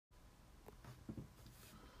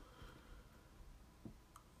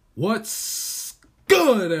What's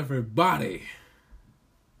good, everybody?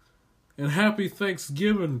 And happy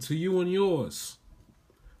Thanksgiving to you and yours.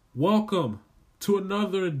 Welcome to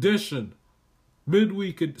another edition,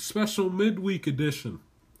 special midweek edition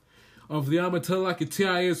of the I'ma Tell Like It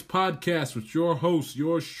TIS podcast with your host,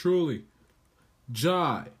 yours truly,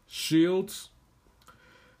 Jai Shields.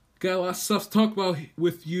 Got a lot of stuff to talk about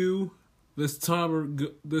with you this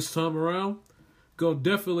time around. Go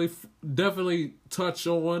definitely touch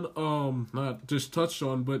on, not just touch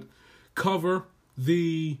on, but cover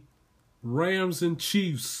the Rams and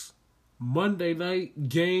Chiefs Monday night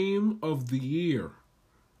game of the year,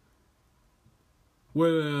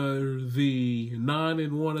 where the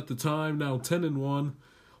 9-1 at the time, now 10-1,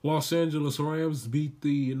 Los Angeles Rams beat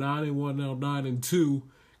the 9-1, now 9-2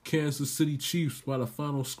 Kansas City Chiefs by the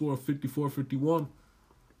final score of 54-51.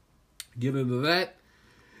 Get into that.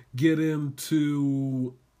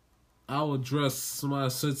 I'll address my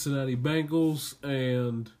Cincinnati Bengals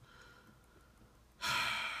and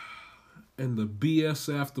the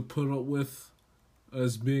BS I have to put up with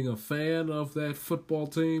as being a fan of that football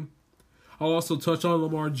team. I'll also touch on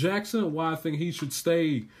Lamar Jackson and why I think he should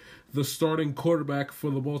stay the starting quarterback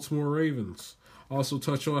for the Baltimore Ravens. I'll also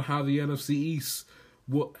touch on how the NFC East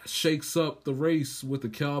shakes up the race with the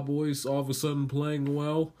Cowboys all of a sudden playing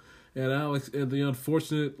well. And the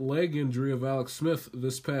unfortunate leg injury of Alex Smith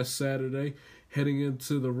this past Saturday, heading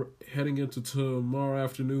into tomorrow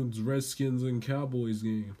afternoon's Redskins and Cowboys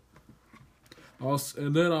game.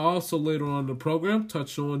 And then I also later on in the program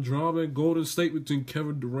touch on drama in Golden State between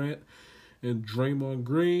Kevin Durant and Draymond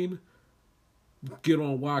Green. Get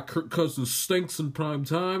on why Kirk Cousins stinks in prime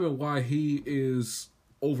time and why he is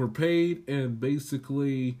overpaid and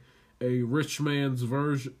basically a rich man's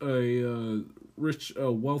version,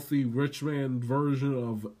 wealthy rich man version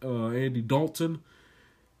of Andy Dalton.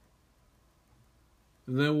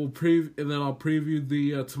 And then I'll preview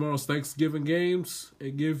the tomorrow's Thanksgiving games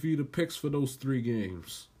and give you the picks for those three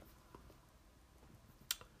games.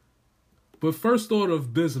 But first order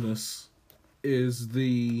of business is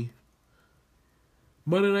the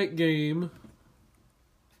Monday night game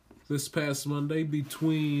this past Monday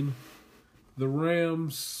between the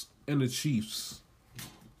Rams and the Chiefs.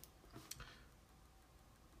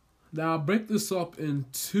 Now, I'll break it up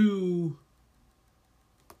into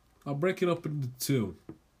two.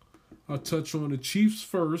 I'll touch on the Chiefs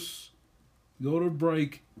first, go to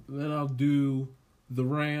break, then I'll do the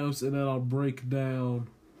Rams, and then I'll break down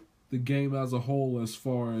the game as a whole as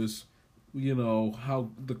far as, how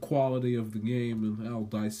the quality of the game, and I'll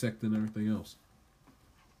dissect and everything else.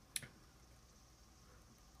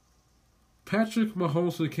 Patrick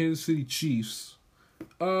Mahomes for the Kansas City Chiefs.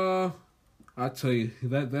 I tell you,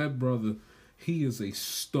 that brother, he is a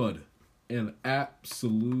stud, an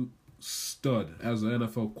absolute stud as an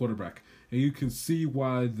NFL quarterback. And you can see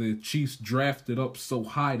why the Chiefs drafted up so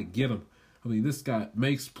high to get him. I mean, this guy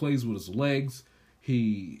makes plays with his legs.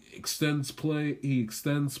 He extends plays.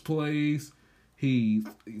 He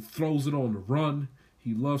throws it on the run.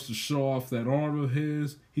 He loves to show off that arm of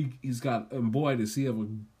his. He's got, and boy does he have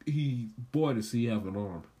an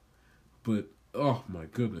arm. But oh my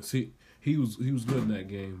goodness, He was good in that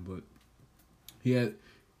game, but he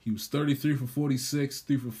was 33 for 46,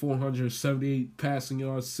 3 for 478 passing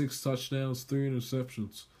yards, 6 touchdowns, 3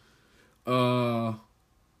 interceptions. Now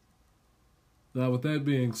with that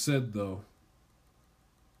being said though,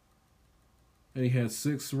 and he had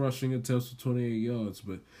 6 rushing attempts for 28 yards,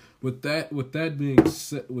 but with that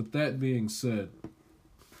being said,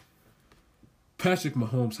 Patrick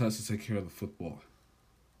Mahomes has to take care of the football.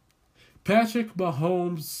 Patrick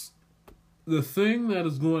Mahomes, the thing that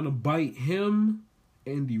is going to bite him,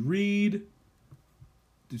 Andy Reid,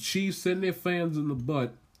 the Chiefs and their fans in the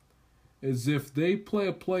butt is if they play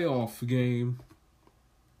a playoff game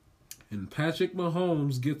and Patrick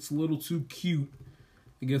Mahomes gets a little too cute,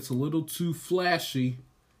 it gets a little too flashy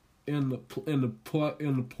in the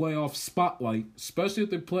playoff spotlight, especially if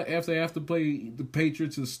they have to play the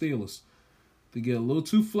Patriots and Steelers. They get a little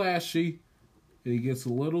too flashy, and he gets a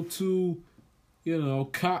little too, I don't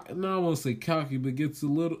want to say cocky, but gets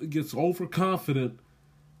overconfident,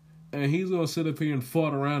 and he's going to sit up here and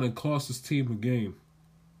fart around and cost his team a game.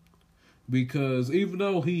 Because even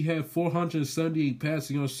though he had 478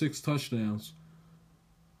 passing yards, 6 touchdowns,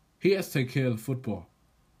 he has to take care of the football.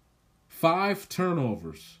 5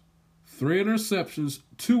 turnovers, 3 interceptions,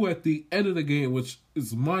 2 at the end of the game, which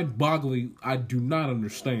is mind-boggling. I do not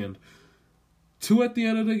understand. 2 at the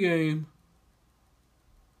end of the game,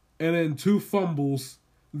 and then 2 fumbles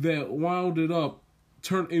that wound it up,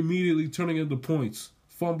 immediately turning into points.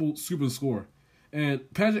 Fumble, super score.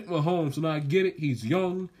 And Patrick Mahomes, and I get it, he's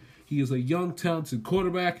young, He is a young, talented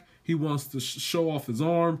quarterback. He wants to show off his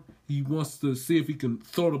arm. He wants to see if he can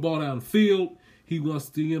throw the ball down the field. He wants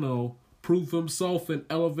to, prove himself and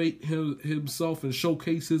elevate himself and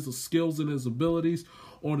showcase his skills and his abilities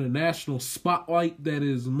on the national spotlight that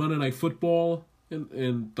is Monday Night Football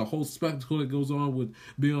and the whole spectacle that goes on with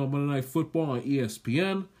being on Monday Night Football on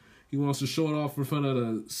ESPN. He wants to show it off in front of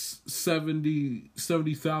the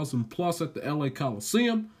 70,000 plus at the LA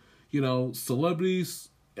Coliseum. Celebrities,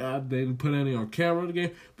 they didn't put any on camera in the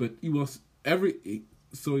game, but he wants to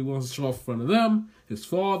show off in front of them, his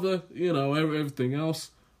father, everything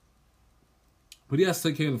else. But he has to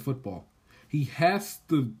take care of the football. He has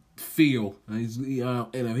to feel, and he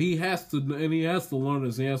has to learn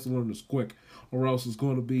this. He has to learn this quick, or else it's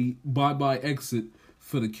going to be bye exit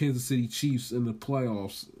for the Kansas City Chiefs in the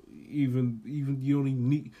playoffs. Even you don't even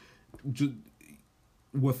need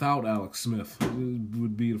without Alex Smith, it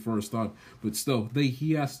would be the first time. But still,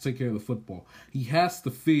 he has to take care of the football. He has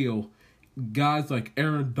to feel guys like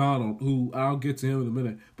Aaron Donald, who I'll get to him in a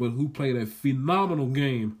minute, but who played a phenomenal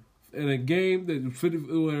game. In a game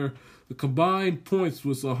where the combined points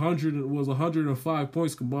was 105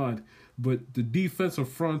 points combined, but the defensive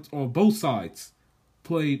front on both sides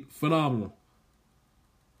played phenomenal.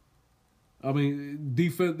 I mean,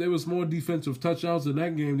 there was more defensive touchdowns in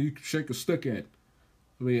that game than you could shake a stick at.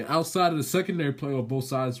 I mean, outside of the secondary play on both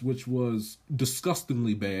sides, which was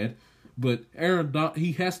disgustingly bad, but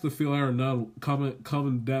he has to feel Aaron Donald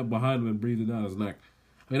coming down behind him and breathing down his neck.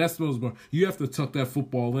 I mean, that's the most important. You have to tuck that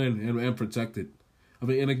football in and protect it. I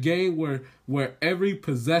mean, in a game where every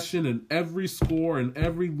possession and every score and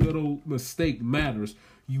every little mistake matters,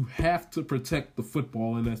 you have to protect the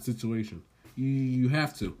football in that situation. You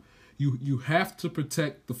have to. You have to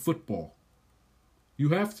protect the football. You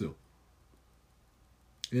have to.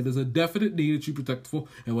 It is a definite need that you protect the football.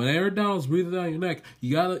 And when Aaron Donald's breathing down your neck,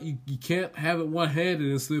 you can't have it one-handed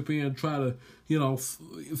and slip in and try to,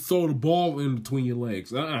 throw the ball in between your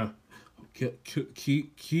legs.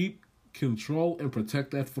 Keep control and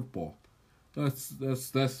protect that football. That's the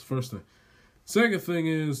first thing. Second thing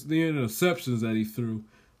is the interceptions that he threw,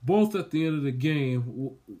 both at the end of the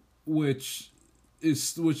game, which is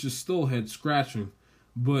still head scratching,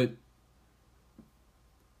 but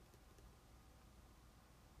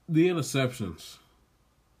the interceptions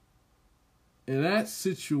in that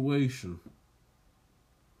situation,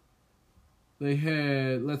 they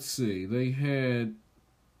had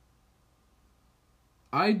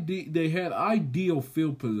ideal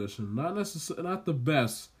field position, not the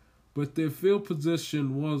best, but their field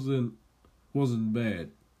position wasn't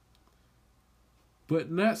bad. But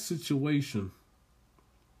in that situation,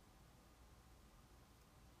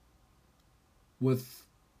 it was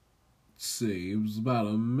about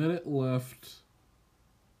a minute left.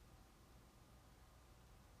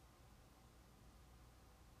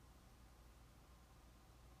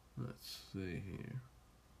 Let's see here.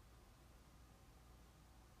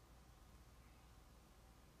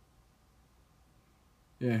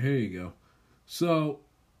 Yeah, here you go. So,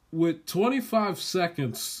 with 25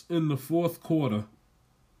 seconds in the fourth quarter,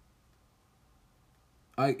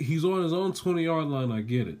 he's on his own 20-yard line, I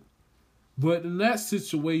get it. But in that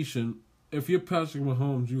situation, if you're Patrick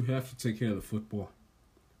Mahomes, you have to take care of the football.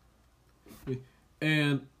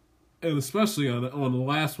 And especially on the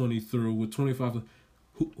last one he threw with 25.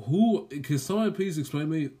 Who can somebody please explain to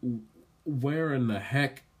me where in the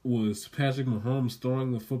heck was Patrick Mahomes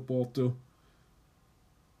throwing the football to?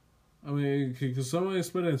 I mean, can somebody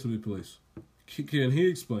explain that to me, please? Can he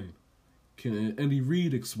explain? Can Andy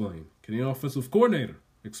Reid explain? Can the offensive coordinator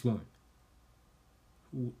explain?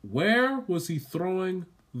 Where was he throwing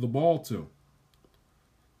the ball to?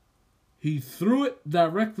 He threw it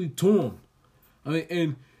directly to him. I mean,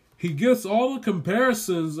 and he gets all the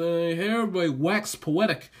comparisons, and everybody wax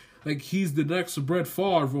poetic like he's the next Brett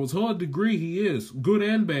Favre. Well, to a degree, he is, good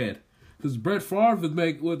and bad. Because Brett Favre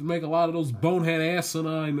would make a lot of those bonehead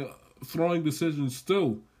asinine throwing decisions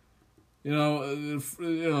too.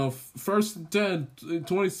 First and 10,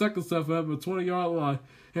 20 seconds left, have a 20-yard line.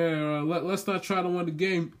 Here, let's not try to win the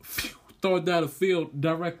game. Throw it down the field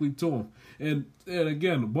directly to him. And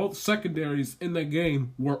again, both secondaries in that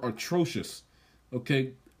game were atrocious.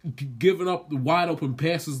 Okay, giving up the wide open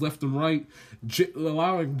passes left and right,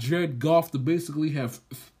 allowing Jared Goff to basically have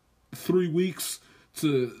 3 weeks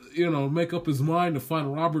to make up his mind to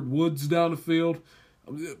find Robert Woods down the field.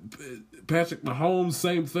 Patrick Mahomes,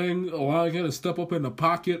 same thing, allowing him to step up in the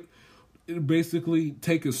pocket, basically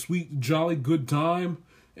take a sweet, jolly good time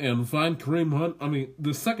and find Kareem Hunt. I mean,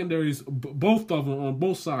 the secondaries, both of them on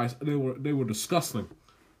both sides, they were disgusting.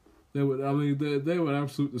 They were an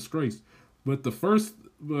absolute disgrace. But the first,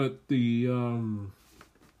 but the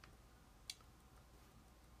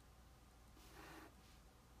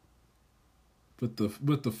But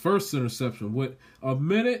the first interception with a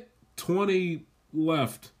minute 20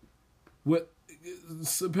 left, what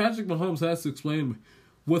Patrick Mahomes has to explain,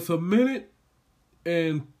 with a minute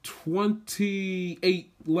and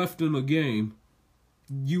 28 left in the game,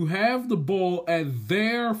 you have the ball at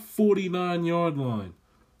their 49-yard line.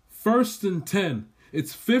 First and 10.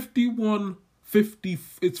 It's 51-50.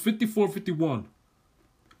 It's 54-51.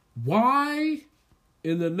 Why,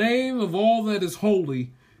 in the name of all that is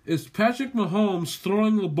holy, is Patrick Mahomes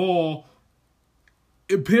throwing the ball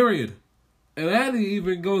in period? And that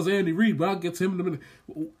even goes Andy Reid, but I'll get to him in a minute.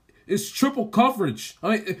 It's triple coverage. I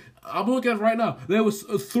mean, I'm looking at it right now. There was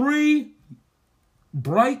 3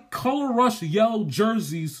 bright color rush yellow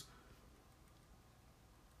jerseys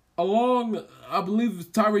along, I believe it's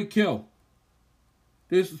Tyreek Hill.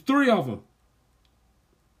 There's 3 of them.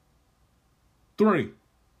 3.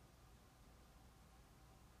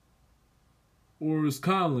 Or is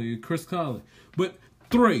Chris Conley. But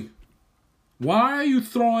 3. Why are you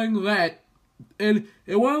throwing that? And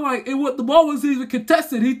it wasn't like the ball wasn't even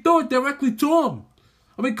contested. He threw it directly to him.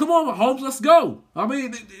 I mean, come on, Mahomes, let's go. I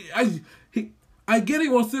mean, I get he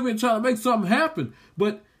wants to be trying to make something happen,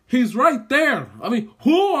 but he's right there. I mean,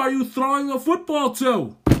 who are you throwing a football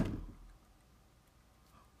to?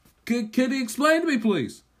 Can he explain to me,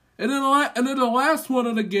 please? And then the last one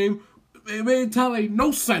of the game, it made entirely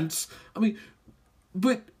no sense. I mean,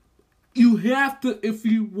 but you have to, if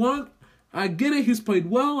you want, I get it, he's played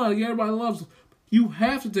well, I get everybody loves him. You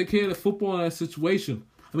have to take care of the football in that situation.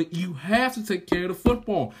 I mean, you have to take care of the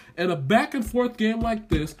football. And a back-and-forth game like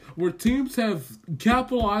this, where teams have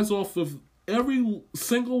capitalized off of every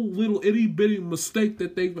single little itty-bitty mistake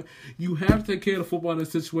that you have to take care of the football in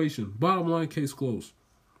that situation. Bottom line, case closed.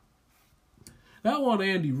 That one,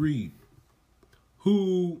 Andy Reid,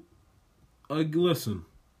 who, listen,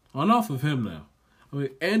 enough of him now. I mean,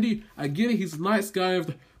 Andy, I get it, he's a nice guy,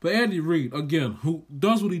 but Andy Reid, again, who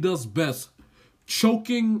does what he does best,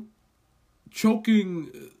 choking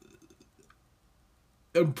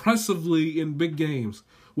impressively in big games,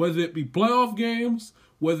 whether it be playoff games,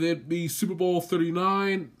 whether it be Super Bowl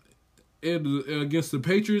 39 against the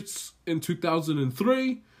Patriots in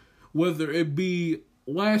 2003, whether it be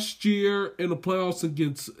last year in the playoffs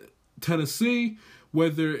against Tennessee,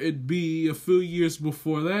 whether it be a few years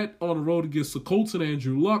before that on the road against the Colts and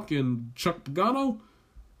Andrew Luck and Chuck Pagano.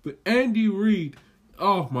 But Andy Reid,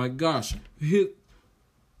 oh my gosh,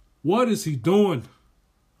 what is he doing?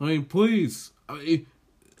 I mean, please. I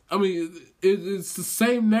mean, it's the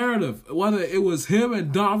same narrative. Whether it was him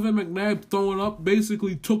and Donovan McNabb throwing up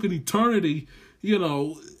basically took an eternity,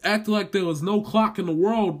 acting like there was no clock in the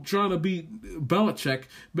world trying to beat Belichick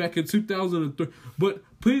back in 2003. But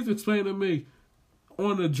please explain to me,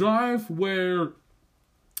 on the drive where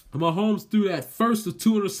Mahomes threw that first of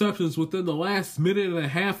 2 interceptions within the last minute and a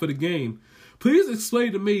half of the game, please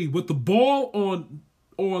explain to me, with the ball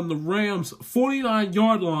on the Rams'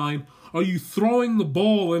 49-yard line, are you throwing the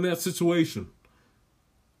ball in that situation?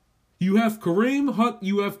 You have Kareem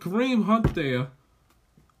Hunt there.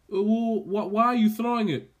 Well, why are you throwing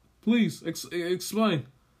it? Please explain.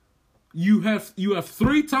 You have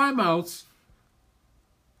 3 timeouts.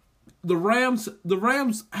 The Rams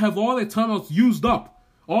have all their timeouts used up.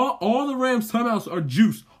 All the Rams timeouts are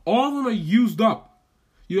juiced. All of them are used up.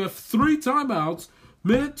 You have 3 timeouts,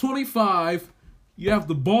 minute 25. You have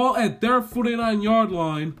the ball at their 49-yard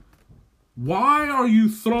line. Why are you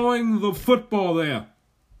throwing the football there?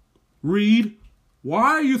 Reid,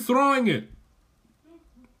 why are you throwing it?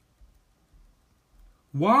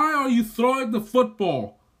 Why are you throwing the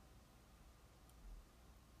football?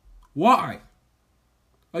 Why?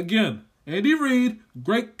 Again, Andy Reid,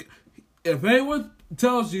 great. If anyone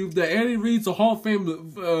tells you that Andy Reid's a Hall of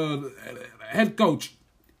Fame head coach,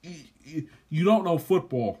 you don't know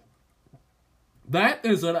football. That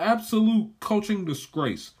is an absolute coaching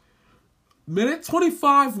disgrace. Minute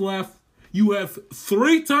 25 left. You have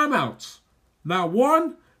 3 timeouts. Not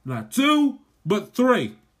 1, not 2, but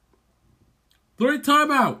 3. 3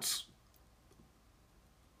 timeouts.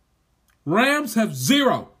 Rams have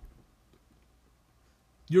 0.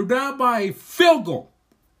 You're down by a field goal.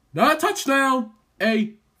 Not a touchdown,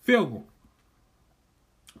 a field goal.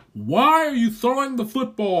 Why are you throwing the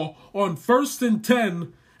football on 1st and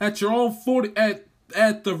 10 at your own 40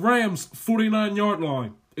 at the Rams' 49-yard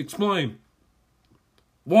line? Explain.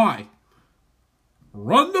 Why?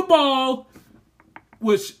 Run the ball,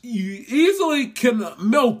 which you easily can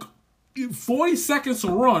milk 40 seconds to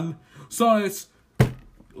run, so it's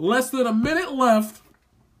less than a minute left.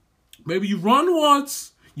 Maybe you run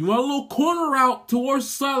once. You want a little corner out towards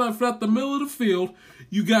the sideline at the middle of the field.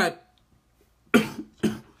 You got,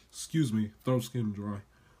 excuse me, throat's getting dry.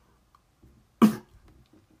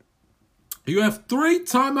 You have 3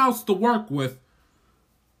 timeouts to work with.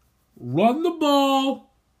 Run the ball.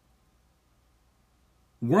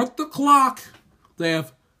 Work the clock. They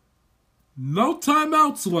have no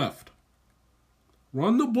timeouts left.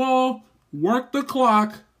 Run the ball. Work the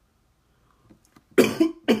clock.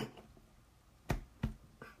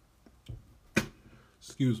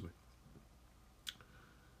 Excuse me.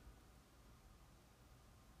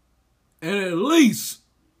 And at least,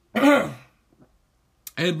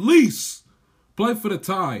 play for the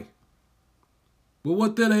tie. But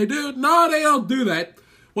what do they do? No, they don't do that.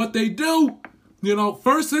 What they do,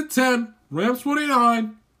 1st and 10, Rams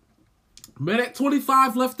 49, minute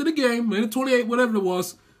 25 left in the game, minute 28, whatever it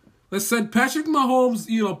was. They send Patrick Mahomes,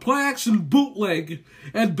 play action bootleg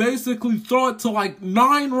and basically throw it to like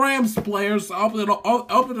 9 Rams players up in the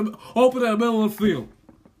middle of the field.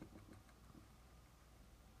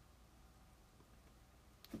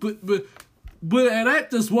 But and that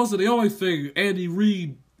just wasn't the only thing Andy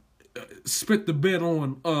Reid spit the bed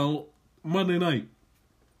on Monday night.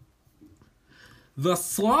 The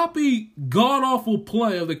sloppy, god-awful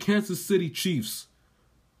play of the Kansas City Chiefs.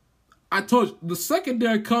 I told you, the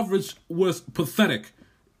secondary coverage was pathetic.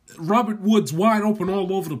 Robert Woods wide open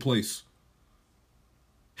all over the place.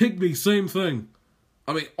 Higbee, same thing.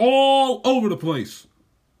 I mean, all over the place.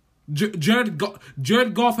 Jared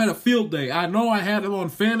Goff had a field day. I know I had him on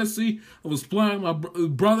fantasy. I was playing my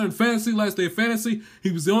brother in fantasy, last day of fantasy.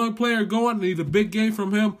 He was the only player going. I need a big game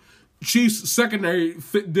from him. Chiefs secondary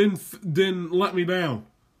didn't let me down.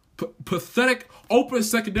 Pathetic, open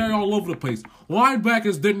secondary all over the place.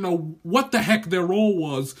 Linebackers didn't know what the heck their role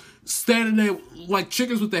was. Standing there like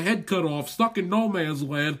chickens with their head cut off, stuck in no man's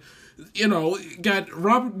land. Got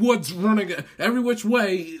Robert Woods running every which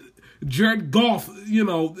way. Jared Goff,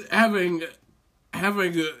 having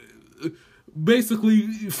basically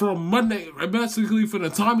from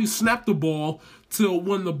the time he snapped the ball till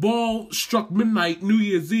when the ball struck midnight New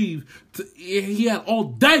Year's Eve, he had all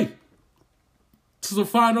day to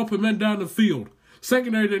find open men down the field.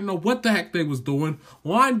 Secondary didn't know what the heck they was doing.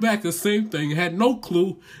 Linebacker, same thing, had no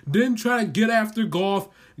clue. Didn't try to get after Goff,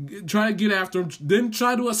 didn't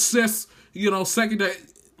try to assist, secondary.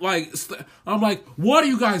 I'm like, what are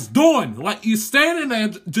you guys doing? Like, you're standing there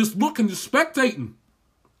just looking, just spectating.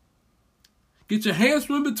 Get your hands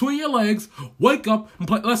from between your legs, wake up, and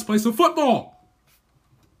let's play some football.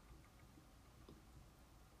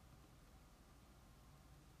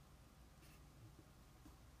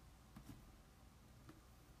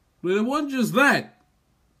 But it wasn't just that.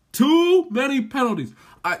 Too many penalties.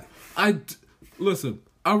 Listen,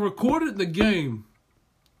 I recorded the game.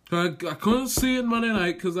 I couldn't see it Monday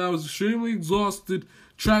night because I was extremely exhausted.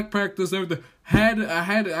 Track practice, everything.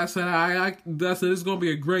 I said it's gonna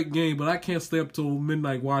be a great game, but I can't stay up till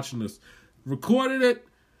midnight watching this. Recorded it,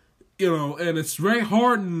 and it's very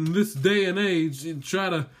hard in this day and age to try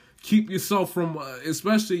to keep yourself from,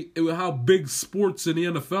 especially with how big sports in the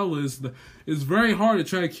NFL is. It's very hard to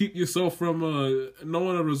try to keep yourself from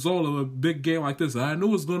knowing the result of a big game like this. I knew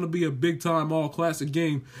it was going to be a big-time all-classic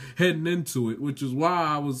game heading into it, which is why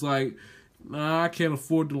I was like, nah, I can't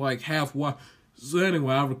afford to half watch. So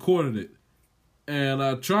anyway, I recorded it, and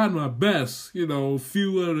I tried my best. A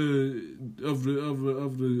few of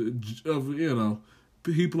the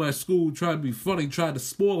people at school tried to be funny, tried to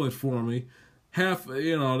spoil it for me.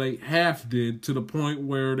 They half did to the point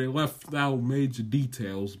where they left out major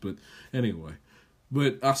details. But anyway,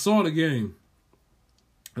 I saw the game,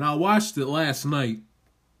 and I watched it last night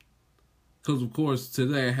because, of course,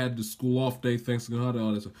 today I had the school off day, Thanksgiving holiday,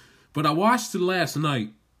 all that stuff. But I watched it last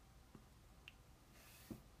night,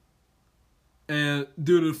 and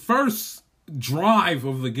dude, the first drive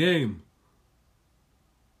of the game,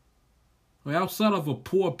 outside of a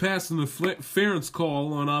poor pass interference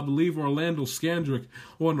call on, I believe, Orlando Scandrick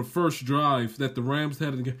on the first drive that the Rams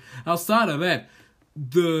had in the game, outside of that,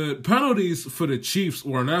 the penalties for the Chiefs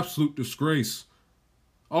were an absolute disgrace.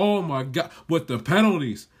 Oh my God, with the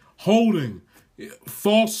penalties, holding,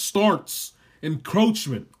 false starts,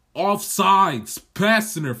 encroachment, offsides,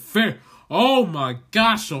 pass interference. Oh my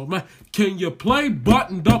gosh, oh man. Can you play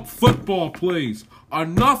buttoned up football, please?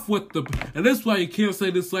 Enough with the, and that's why you can't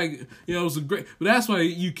say this it was a great, but that's why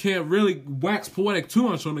you can't really wax poetic too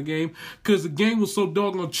much on the game, because the game was so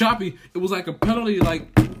doggone choppy. It was like a penalty,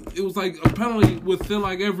 within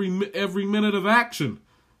every minute of action.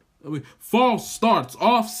 I mean, false starts,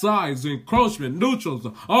 offsides, encroachment, neutrals.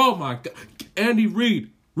 Oh my God. Andy Reid.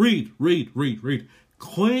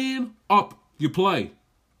 Clean up your play.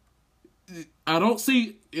 I don't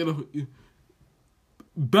see,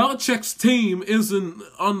 Belichick's team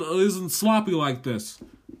isn't sloppy like this.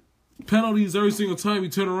 Penalties every single time you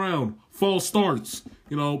turn around. False starts.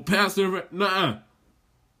 Pass there. Nah.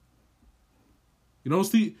 You don't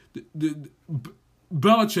see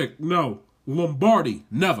Belichick. No. Lombardi.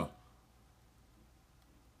 Never.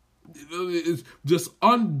 It's just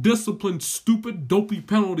undisciplined, stupid, dopey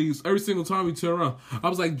penalties every single time you turn around. I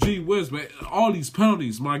was like, gee whiz, man, all these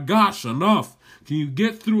penalties, my gosh, enough. Can you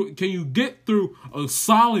get through a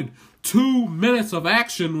solid 2 minutes of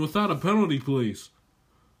action without a penalty, please?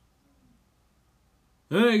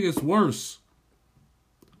 And then it gets worse.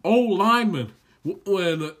 Old lineman,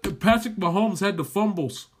 when Patrick Mahomes had the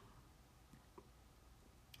fumbles,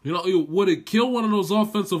 would it kill one of those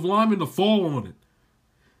offensive linemen to fall on it?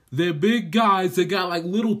 They're big guys. They got like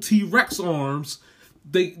little T-Rex arms.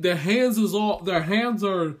 Their hands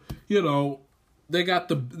are, they don't have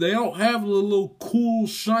the little cool,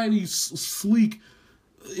 shiny, sleek,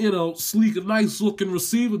 nice looking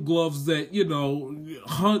receiver gloves that,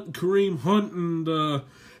 Kareem Hunt and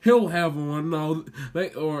Hill have on. No,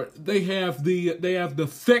 they have the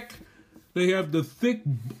thick,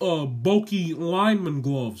 bulky lineman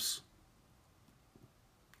gloves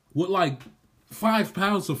with like 5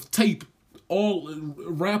 pounds of tape all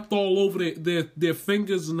wrapped all over their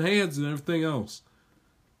fingers and hands and everything else.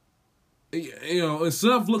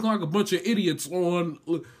 Instead of looking like a bunch of idiots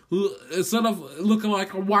instead of looking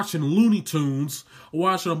like I'm watching Looney Tunes,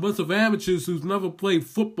 watching a bunch of amateurs who've never played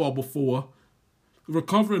football before,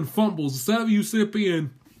 recovering fumbles, instead of you sit up here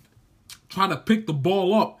and try to pick the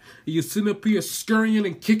ball up, and you're sitting up here scurrying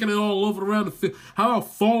and kicking it all over around the field, how about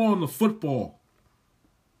fall on the football?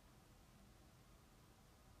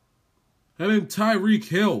 And then Tyreek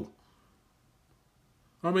Hill.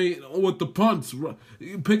 With the punts,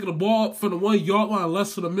 picking the ball up from the 1 yard line,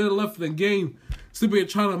 less than a minute left in the game, sitting here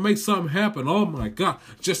trying to make something happen. Oh my God.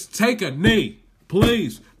 Just take a knee.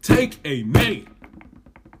 Please, take a knee.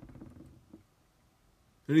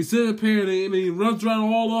 And he sits up here and he runs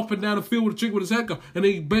around all up and down the field with a chick with his head up. And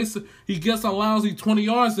he gets a lousy 20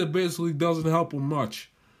 yards that basically doesn't help him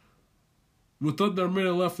much. With under a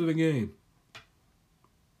minute left in the game.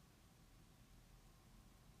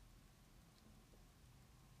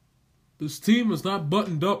 This team is not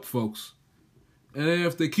buttoned up, folks. And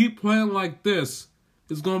if they keep playing like this,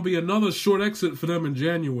 it's going to be another short exit for them in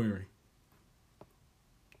January.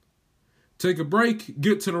 Take a break,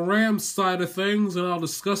 get to the Rams side of things, and I'll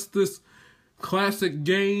discuss this classic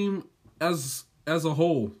game as a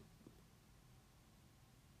whole.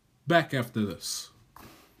 Back after this.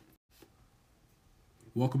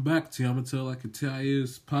 Welcome back to Yamatel Like It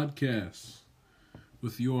Is podcast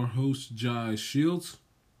with your host, Jai Shields.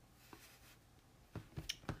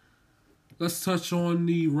 Let's touch on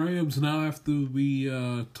the Rams now after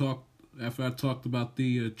I talked about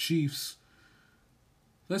the Chiefs.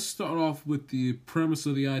 Let's start off with the premise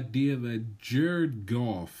of the idea that Jared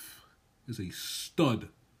Goff is a stud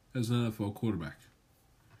as an NFL quarterback.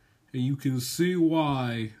 And you can see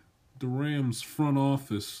why the Rams front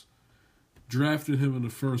office drafted him in the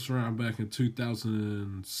first round back in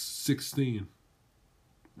 2016.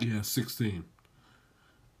 Yeah, 16.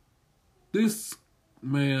 This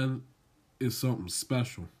man is something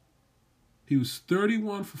special. He was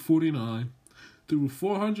 31 for 49, threw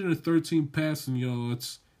 413 passing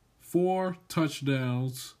yards, 4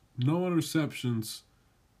 touchdowns, no interceptions,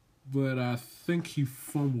 but I think he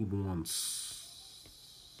fumbled once.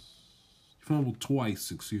 He fumbled twice,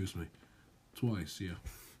 excuse me. Twice, yeah.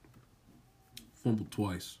 Fumbled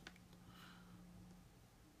twice.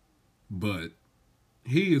 But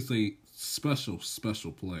he is a special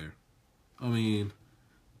player.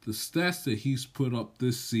 The stats that he's put up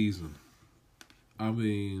this season,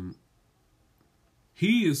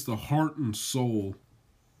 he is the heart and soul.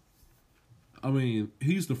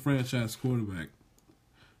 He's the franchise quarterback.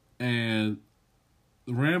 And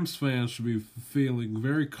the Rams fans should be feeling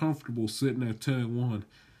very comfortable sitting at 10-1.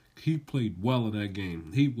 He played well in that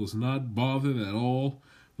game. He was not bothered at all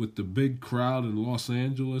with the big crowd in Los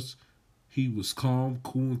Angeles. He was calm,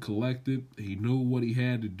 cool, and collected. He knew what he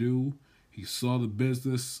had to do. He saw the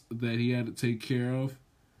business that he had to take care of.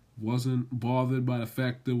 Wasn't bothered by the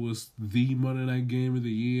fact that it was the Monday night game of the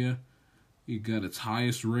year. He got its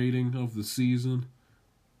highest rating of the season.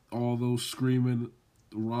 All those screaming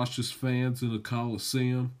raucous fans in the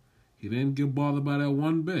Coliseum. He didn't get bothered by that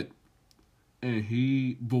one bit. And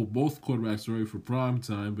both quarterbacks were ready for prime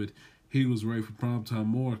time, but he was ready for prime time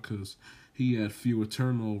more because he had fewer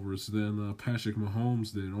turnovers than Patrick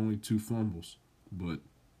Mahomes did, only 2 fumbles. But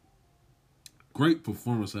great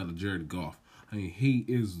performance out of Jared Goff. I mean, he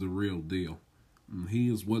is the real deal. And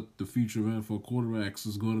he is what the future of NFL quarterbacks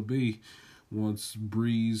is going to be once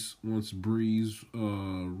Breeze, Rivers,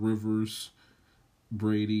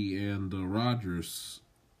 Brady, and Rodgers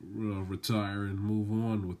retire and move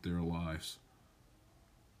on with their lives.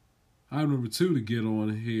 Item number 2 to get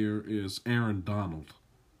on here is Aaron Donald.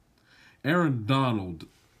 Aaron Donald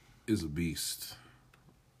is a beast.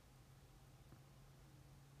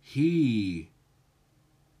 He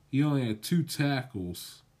only had 2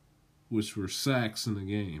 tackles, which were sacks in the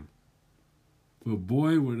game. But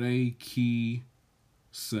boy, were they key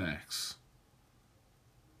sacks.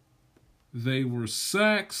 They were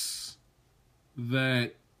sacks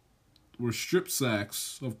that were strip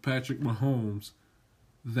sacks of Patrick Mahomes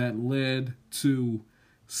that led to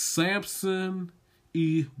Samson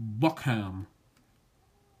Ebukam.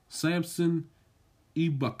 Samson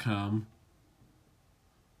Ebukam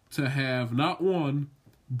to have not 1,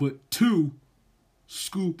 but 2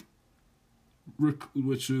 scoop,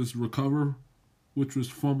 which was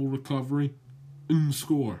fumble recovery, and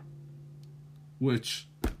score, which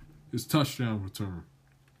is touchdown return.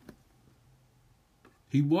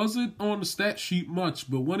 He wasn't on the stat sheet much,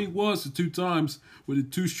 but when he was the 2 times with the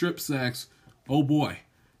 2 strip sacks, oh boy.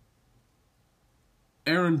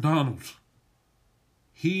 Aaron Donald,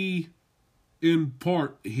 he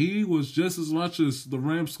was just as much as the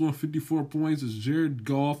Rams scoring 54 points as Jared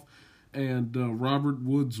Goff and Robert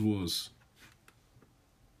Woods was.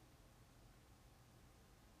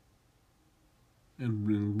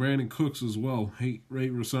 And Brandon Cooks as well. 8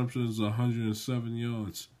 receptions, 107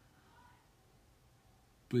 yards.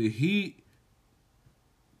 But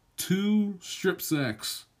 2 strip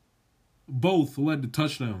sacks, both led to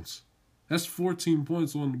touchdowns. That's 14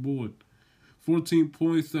 points on the board. 14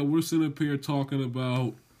 points that we're sitting up here talking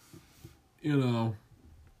about, talking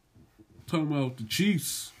about the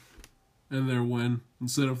Chiefs and their win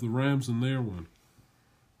instead of the Rams and their win.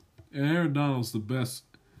 And Aaron Donald's the best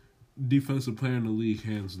defensive player in the league,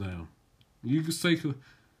 hands down. You can say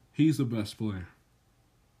he's the best player.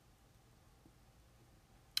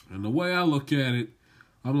 And the way I look at it,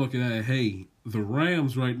 I'm looking at it, hey, the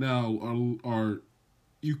Rams right now are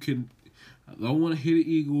I don't want to hit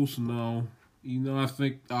the Eagles, no.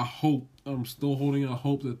 I'm still holding out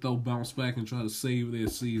hope that they'll bounce back and try to save their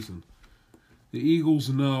season. The Eagles,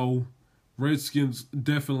 no. Redskins,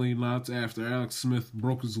 definitely not after Alex Smith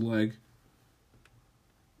broke his leg.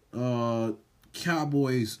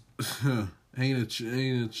 Cowboys, ain't a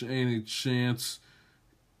chance.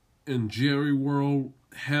 In Jerry World,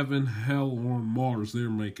 heaven, hell, or Mars,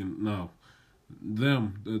 they're making no.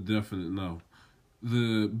 Them, a definite no.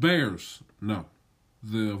 The Bears, no.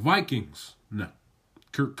 The Vikings, no.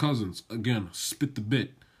 Kirk Cousins, again, spit the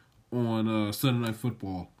bit on Sunday Night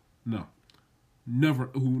Football, no. Never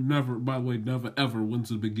ever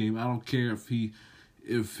wins a big game. I don't care if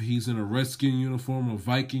he's in a Redskin uniform, a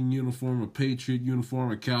Viking uniform, a Patriot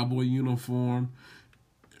uniform, a Cowboy uniform,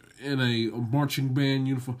 in a marching band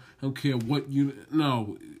uniform. I don't care what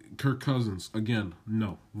no. Kirk Cousins, again,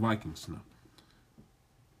 no. Vikings, no.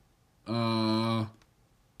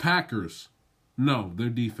 Packers, no. Their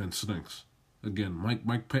defense stinks. Again,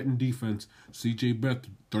 Mike Pettin defense. C.J. Beathard,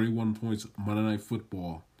 31 points. Monday Night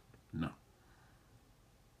Football, no.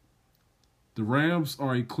 The Rams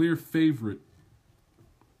are a clear favorite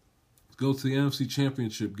to go to the NFC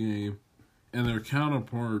Championship game, and their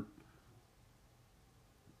counterpart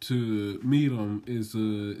to meet them is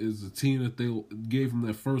a team that they gave them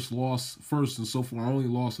their first and so far only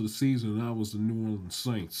loss of the season, and that was the New Orleans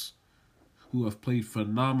Saints, who have played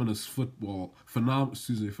phenomenal football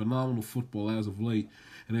as of late,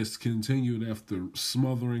 and it's continued after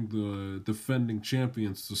smothering the defending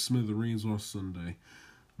champions to smithereens on Sunday.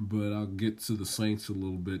 But I'll get to the Saints a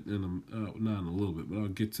little bit not in a little bit, but I'll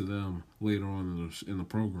get to them later on in the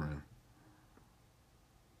program.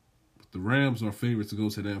 But the Rams are favorites to go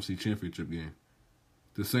to the NFC Championship game.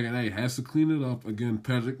 The second A has to clean it up. Again,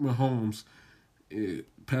 Patrick Mahomes,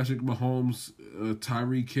 Tyreek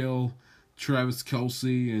Hill, Travis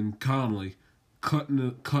Kelce, and Conley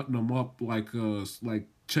cutting them up like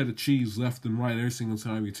cheddar cheese left and right every single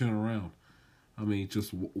time you turn around. I mean,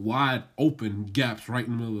 just wide open gaps right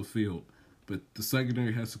in the middle of the field. But the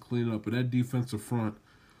secondary has to clean it up. But that defensive front,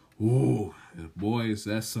 ooh, boys,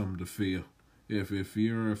 that's something to fear. If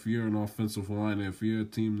you're an offensive line, if you're a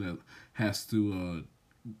team that has to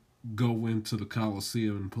go into the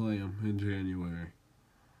Coliseum and play them in January.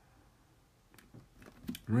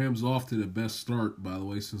 Rams off to the best start, by the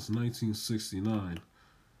way, since 1969.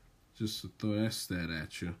 Just to throw that stat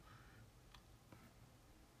at you.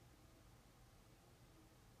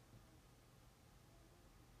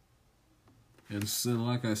 And so,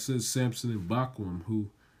 like I said, Samson Ibokwe, who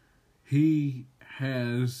he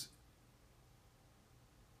had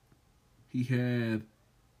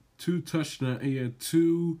 2 touchdowns. He had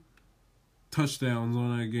 2 touchdowns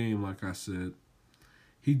on that game, like I said.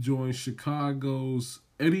 He joined Chicago's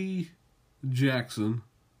Eddie Jackson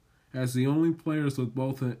as the only players with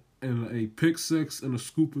both a pick six and a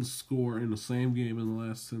scoop and score in the same game in the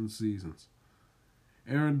last 10 seasons.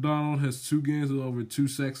 Aaron Donald has 2 games with over 2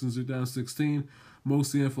 sacks in 2016,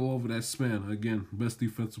 most in the NFL over that span. Again, best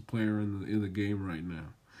defensive player in the game right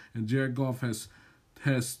now. And Jared Goff has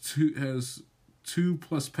 2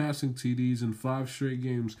 plus passing TDs in 5 straight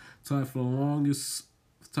games, tied for the longest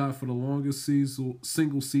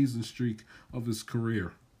single season streak of his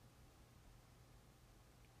career.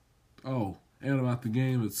 Oh, and about the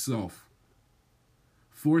game itself.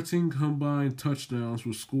 14 combined touchdowns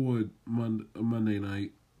were scored Monday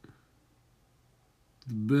night.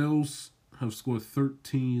 The Bills have scored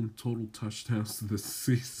 13 total touchdowns this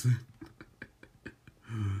season.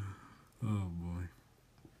 Oh, boy.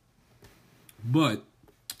 But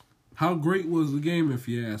how great was the game, if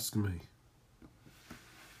you ask me?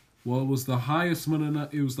 Well, it was the highest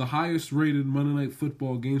rated Monday Night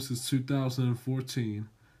Football game since 2014.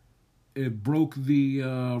 It broke the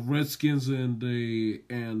Redskins and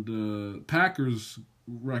Packers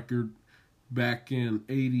record back in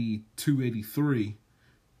 82-83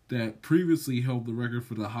 that previously held the record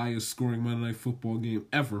for the highest scoring Monday Night Football game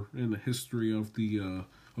ever in the history of the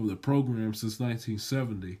program since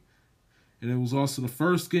 1970. And it was also the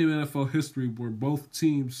first game in NFL history where both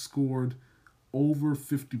teams scored over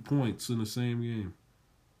 50 points in the same game.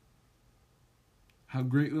 How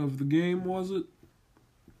great of the game was it?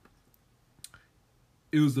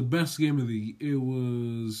 It was the best game of the year. It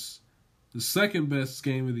was the second best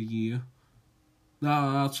game of the year. No,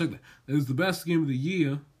 I'll check that. It was the best game of the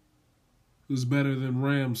year. It was better than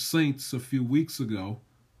Rams Saints a few weeks ago.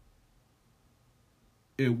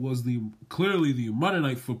 It was clearly the Monday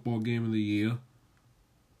Night Football game of the year.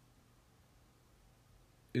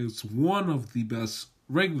 It's one of the best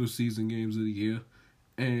regular season games of the year,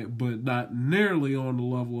 but not nearly on the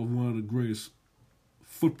level of one of the greatest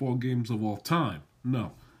football games of all time.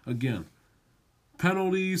 No. Again,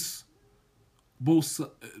 penalties,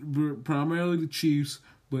 primarily the Chiefs,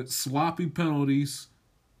 but sloppy penalties,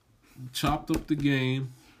 chopped up the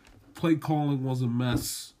game. Play calling was a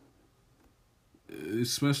mess,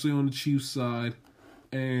 especially on the Chiefs side,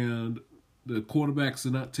 and the quarterbacks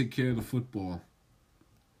did not take care of the football.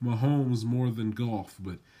 Mahomes more than Goff,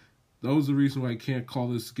 but those are the reason why I can't call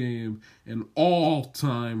this game an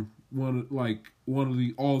all-time one of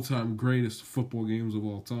the all-time greatest football games of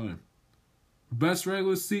all time. Best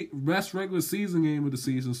regular season game of the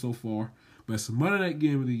season so far. Best Monday night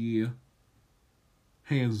game of the year,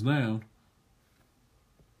 hands down.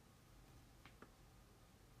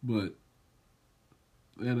 But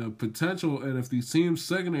and a potential, and if these teams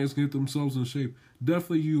secondaries get themselves in shape,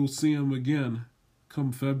 definitely you'll see them again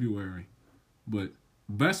come February. But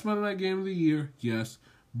best Monday night game of the year, yes.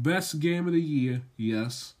 Best game of the year,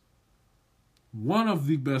 yes. One of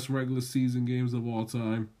the best regular season games of all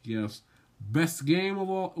time, yes. Best game of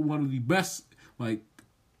all, one of the best, like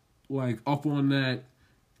up on that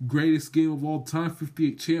greatest game of all time,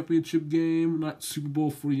 58 championship game, not Super Bowl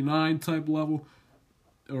 49 type level,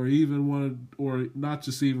 or even or not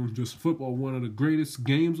just even just football, one of the greatest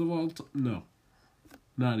games of all time. No,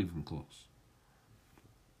 not even close.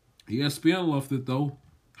 ESPN left it though,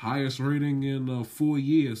 highest rating in 4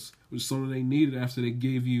 years, which is something they needed after they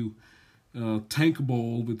gave you Tank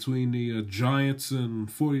Bowl between the Giants and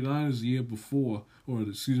 49ers the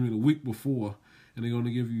week before, and they're going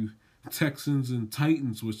to give you Texans and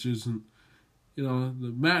Titans, which isn't, the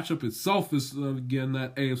matchup itself is, again,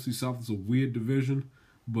 that AFC South is a weird division,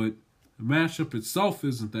 but the matchup itself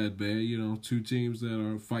isn't that bad, 2 teams that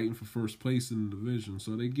are fighting for first place in the division,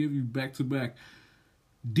 so they give you back-to-back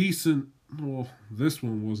decent. Well, this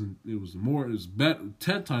one wasn't. It was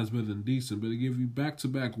 10 times better than decent, but they give you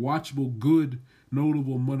back-to-back watchable, good,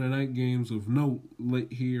 notable Monday night games of note late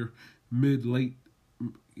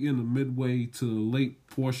in the midway to the late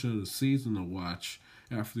portion of the season to watch.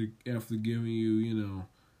 After giving you,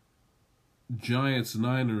 Giants,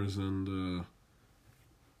 Niners, and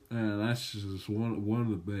that's just one of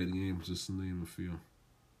the bad games, just to name a few.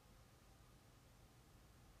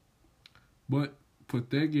 But put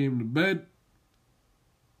that game to bed.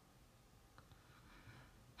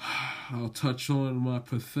 I'll touch on my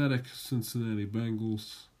pathetic Cincinnati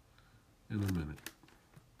Bengals in a minute.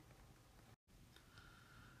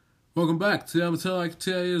 Welcome back to the Amateur Like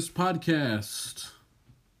Italians podcast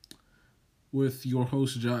with your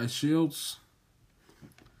host, Jai Shields.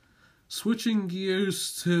 Switching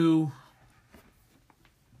gears to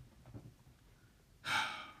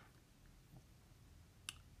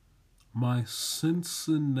my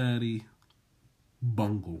Cincinnati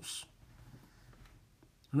Bungles.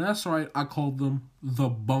 And that's right, I call them the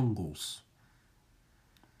Bungles.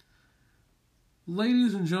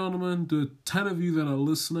 Ladies and gentlemen, the 10 of you that are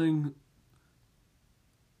listening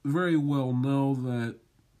very well know that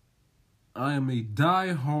I am a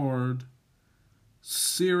die-hard,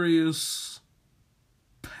 serious,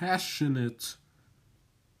 passionate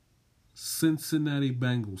Cincinnati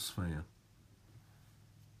Bengals fan.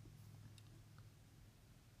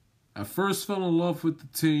 I first fell in love with the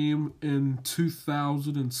team in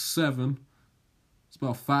 2007. It's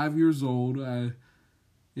about 5 years old.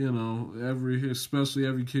 Especially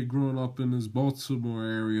every kid growing up in this Baltimore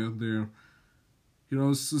area,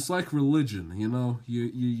 it's like religion.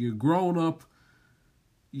 You're growing up.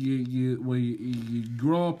 When you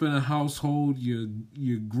grow up in a household, you're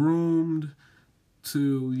groomed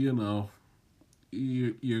to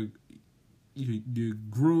you're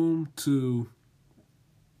groomed to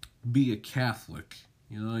be a Catholic.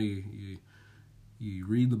 You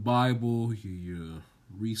read the Bible, you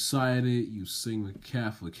recite it, you sing the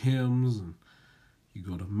Catholic hymns, and you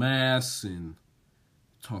go to Mass and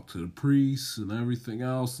talk to the priests and everything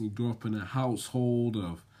else, and you grow up in a household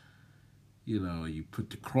of, you put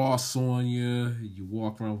the cross on you, you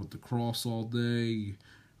walk around with the cross all day, you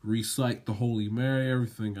recite the Holy Mary,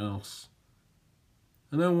 everything else.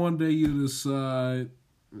 And then one day you decide,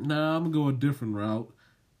 nah, I'm going to go a different route.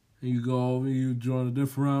 And you go over, you join a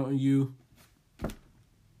different route, and you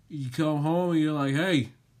come home and you're like, hey,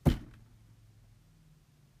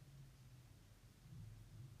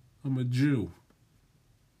 I'm a Jew.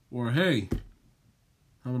 Or, hey,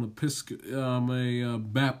 I'm a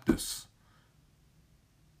Baptist.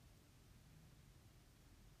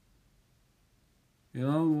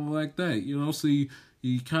 Like that. So you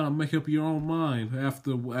kind of make up your own mind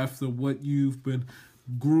after what you've been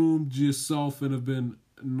groomed yourself and have been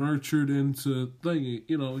nurtured into thinking.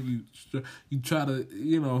 You try to,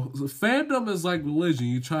 fandom is like religion.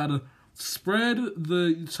 You try to spread it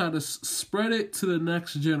to the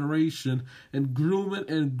next generation and groom it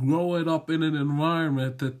and grow it up in an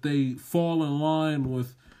environment that they fall in line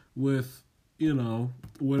with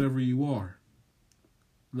whatever you are.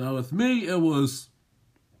 Now with me, it was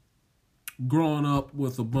growing up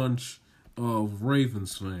with a bunch of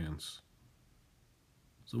Ravens fans.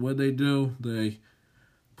 So what they do, they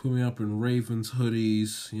put me up in Ravens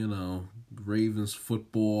hoodies, Ravens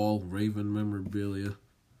football, Raven memorabilia.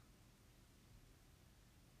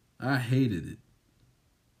 I hated it.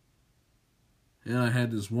 And I had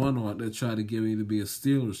this one aunt that tried to get me to be a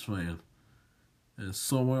Steelers fan. And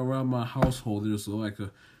somewhere around my household, there's like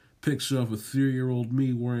a picture of a 3-year-old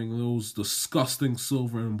me wearing those disgusting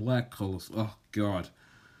silver and black colors. Oh, God.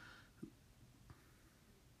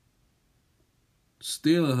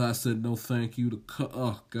 Steelers, I said no thank you.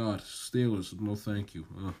 Oh, God. Steelers, no thank you.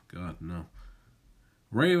 Oh, God, no.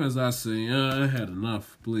 Ravens, I say, I had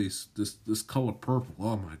enough, please. This color purple,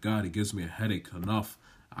 oh my God, it gives me a headache. Enough.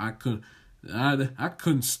 I couldn't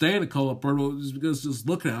stand the color purple just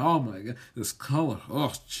looking at, oh my God, this color.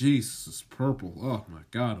 Oh, Jesus, it's purple. Oh my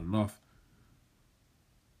God, enough.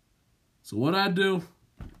 So what I do,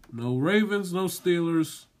 no Ravens, no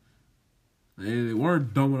Steelers. They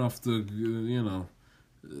weren't dumb enough to,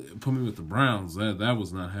 put me with the Browns. That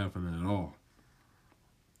was not happening at all.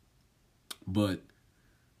 But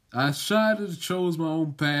I decided to chose my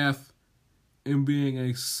own path in being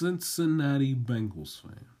a Cincinnati Bengals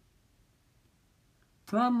fan.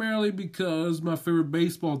 Primarily because my favorite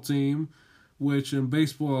baseball team, which in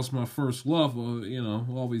baseball is my first love,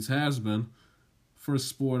 always has been. First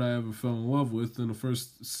sport I ever fell in love with, and the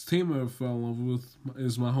first team I ever fell in love with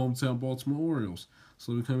is my hometown Baltimore Orioles.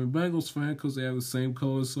 So I became a Bengals fan because they have the same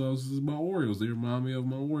colors as my Orioles. They remind me of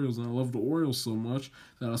my Orioles, and I love the Orioles so much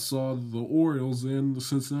that I saw the Orioles and the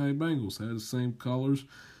Cincinnati Bengals had the same colors.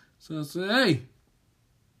 So I said, hey,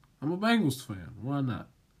 I'm a Bengals fan. Why not?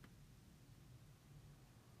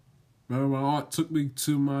 Remember, my aunt took me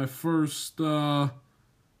to my first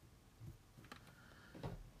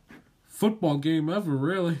football game ever,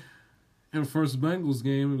 really. And the first Bengals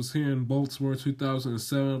game, it was here in Baltimore,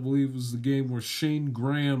 2007. I believe it was the game where Shane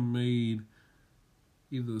Graham made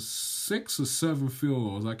either 6 or 7 field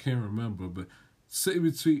goals. I can't remember, but it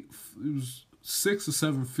was 6 or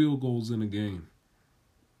 7 field goals in a game.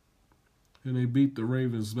 And they beat the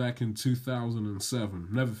Ravens back in 2007.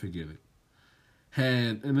 Never forget it.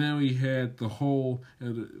 And then we had the whole,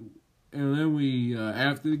 and then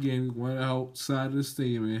after the game, we went outside of the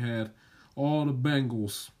stadium and had all the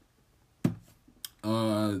Bengals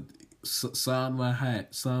Sign my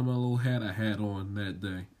little hat I had on that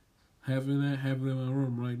day. Have it in my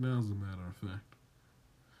room right now, as a matter of fact.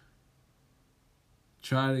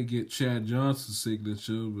 Try to get Chad Johnson's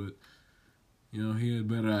signature, but he had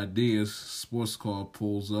better ideas. Sports car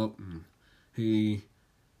pulls up and he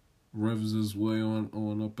revs his way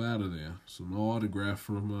on up out of there. So no autograph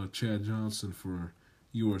from Chad Johnson for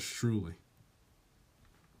yours truly.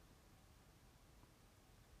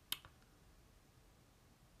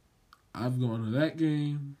 I've gone to that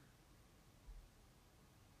game.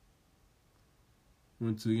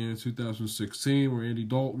 Went to the game in 2016 where Andy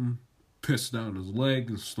Dalton pissed down his leg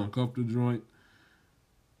and stunk up the joint.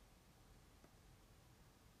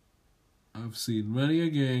 I've seen many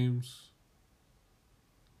games,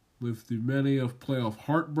 lived through many of playoff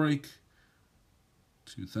heartbreak.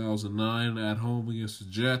 2009 at home against the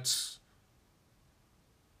Jets.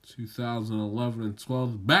 2011 and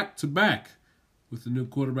 12 back-to-back with the new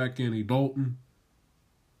quarterback Andy Dalton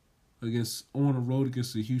on the road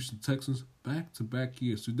against the Houston Texans. Back-to-back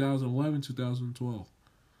years, 2011, 2012.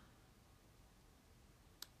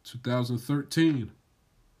 2013,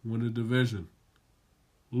 win the division.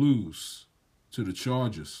 Lose to the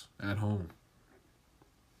Chargers at home.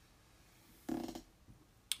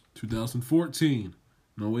 2014,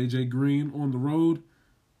 no A.J. Green on the road.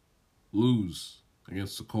 Lose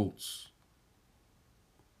against the Colts.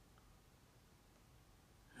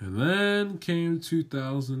 And then came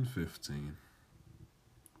 2015.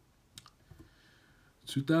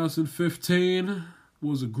 2015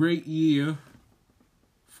 was a great year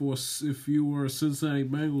for if you were a Cincinnati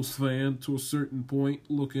Bengals fan to a certain point,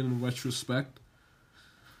 looking in retrospect.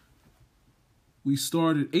 We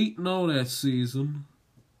started 8-0 that season.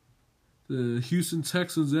 The Houston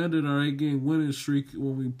Texans ended our 8-game winning streak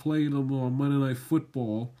when we played them on Monday Night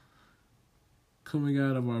Football, coming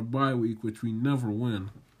out of our bye week, which we never win.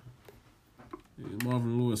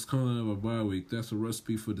 Marvin Lewis coming out of a bye week, that's a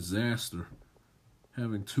recipe for disaster.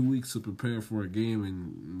 Having 2 weeks to prepare for a game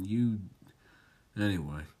and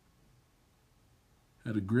anyway.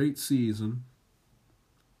 Had a great season.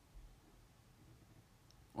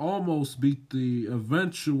 Almost beat the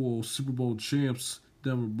eventual Super Bowl champs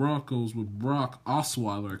Denver Broncos with Brock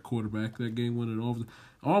Osweiler at quarterback. That game went over.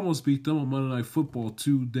 Almost beat them on Monday Night Football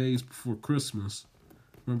 2 days before Christmas.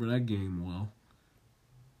 Remember that game well.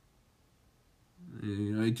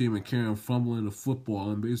 A.J. McCarron fumbling the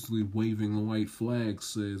football and basically waving the white flag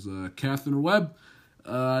says, Catherine Webb,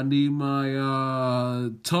 I need my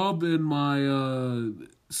tub and my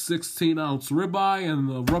 16-ounce ribeye and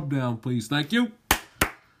the rub down, please. Thank you.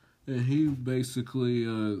 And he basically,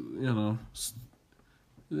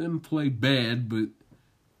 didn't play bad, but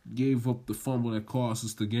gave up the fumble that cost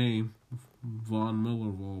us the game. Von Miller,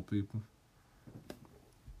 of all people.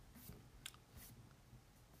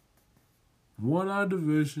 Won our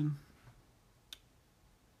division.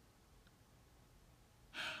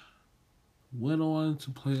 Went on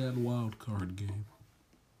to play that wild card game.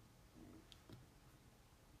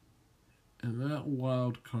 And that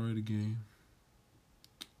wild card game,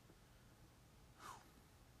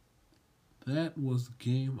 that was the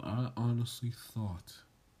game I honestly thought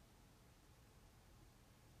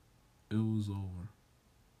it was over.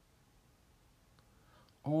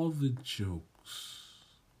 All the jokes,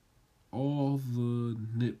 all the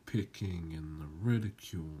nitpicking and the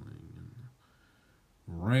ridiculing and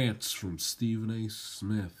rants from Stephen A.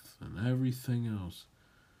 Smith and everything else.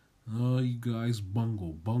 Oh, you guys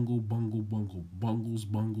bungle, bungles, bagels,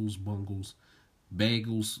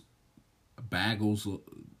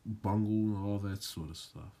 bungle, and all that sort of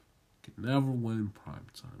stuff. Could never win in prime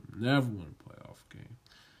time, never win a playoff game.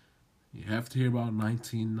 You have to hear about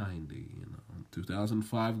 1990,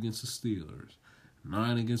 2005 against the Steelers,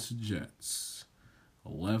 9 against the Jets,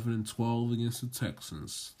 11 and 12 against the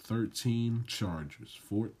Texans, 13 Chargers,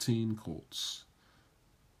 14 Colts.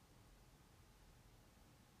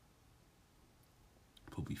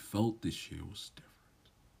 But we felt this year was different.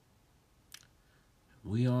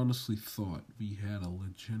 We honestly thought we had a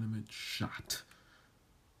legitimate shot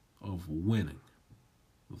of winning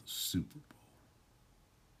the Super Bowl.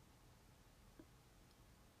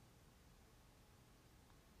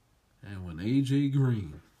 And when A.J.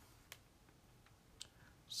 Green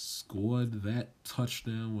scored that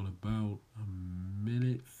touchdown with about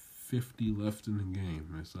 1:50 left in the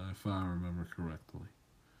game, if I remember correctly,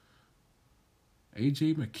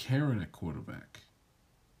 A.J. McCarron at quarterback,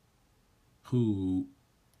 who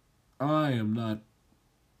I am not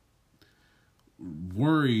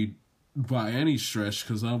worried by any stretch,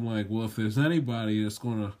 because I'm like, well, if there's anybody that's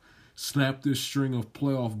going to snap this string of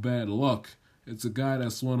playoff bad luck, It's a guy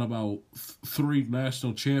that's won about 3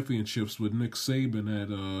 national championships with Nick Saban at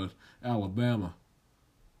Alabama.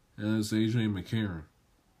 And it's A.J. McCarron.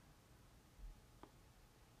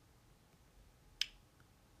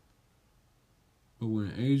 But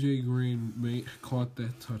when A.J. Green caught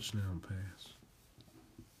that touchdown pass,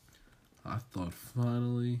 I thought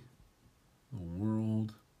finally the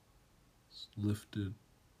world lifted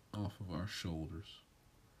off of our shoulders.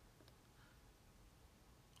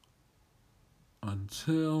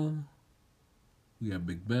 Until we got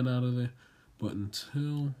Big Ben out of there, but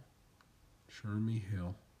until Jeremy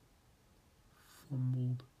Hill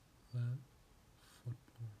fumbled that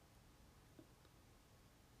football.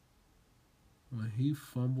 When he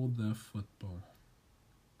fumbled that football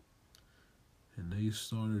and they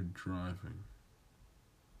started driving,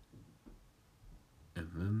 and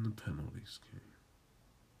then the penalties came.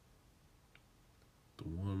 The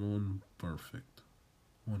one on Perfect,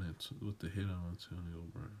 with the hit on Antonio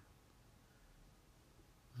Brown.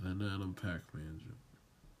 Then Adam Pac-Man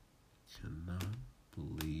cannot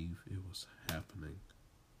believe it was happening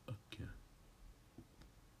again.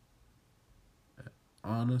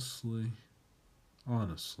 Honestly,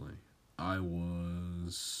 I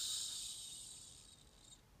was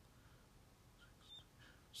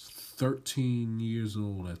 13 years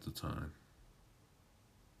old at the time.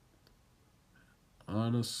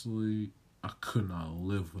 Honestly, I could not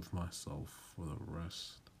live with myself for the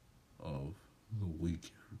rest of the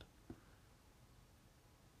weekend.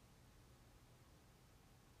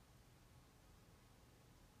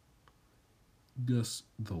 Just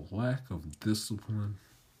the lack of discipline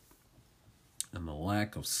and the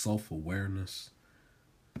lack of self-awareness.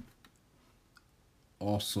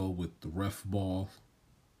 Also with the ref ball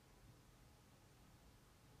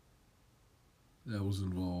that was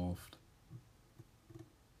involved.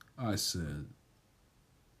 I said,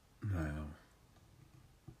 now,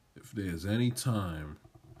 if there's any time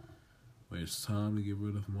where it's time to get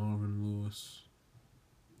rid of Marvin Lewis,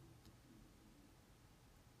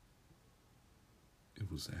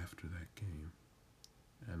 it was after that game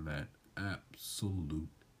and that absolute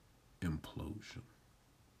implosion.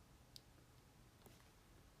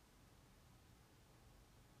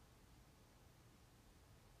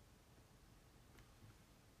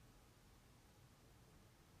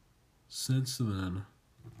 Since then,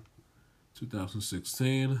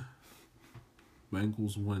 2016,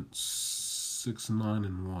 Bengals went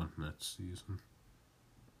 6-9-1 that season.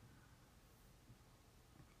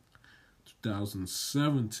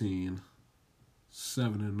 2017,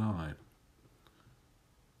 7-9.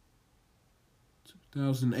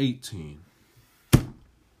 2018,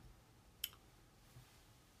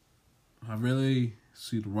 I really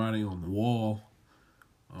see the writing on the wall.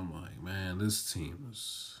 I'm like, man, this team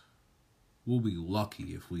we'll be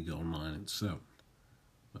lucky if we go 9-7.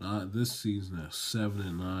 But this season has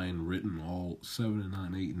 7-9 written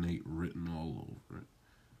 8-8 written all over it.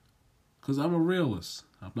 Because I'm a realist.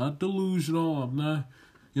 I'm not delusional. I'm not,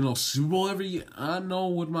 Super Bowl every year. I know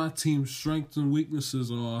what my team's strengths and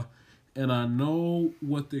weaknesses are, and I know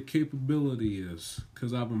what their capability is.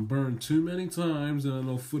 Because I've been burned too many times, and I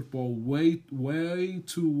know football way, way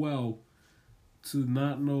too well to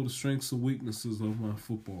not know the strengths and weaknesses of my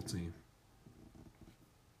football team.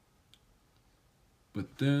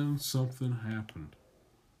 But then something happened.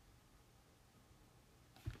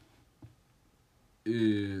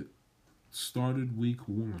 It started week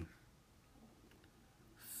 1.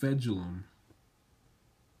 Fedulum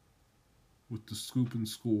with the scoop and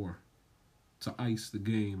score to ice the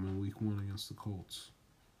game in week 1 against the Colts.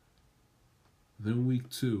 Then week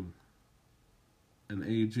 2, and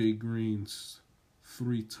A.J. Green's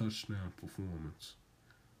 3 touchdown performance.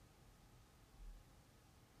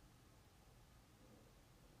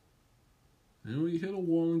 Then we hit a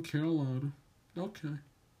wall in Carolina. Okay,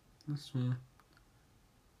 that's fine.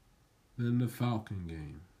 Then the Falcon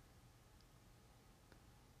game.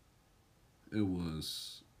 It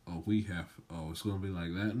was, it's going to be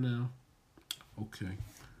like that now? Okay.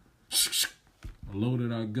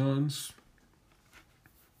 Loaded our guns.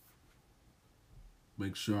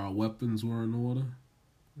 Make sure our weapons were in order.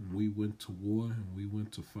 And we went to war and we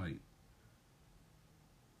went to fight.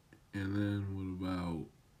 And then with about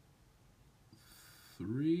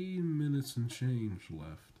 3 minutes and change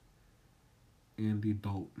left, Andy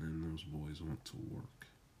Dalton and those boys went to work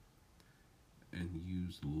and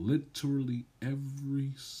used literally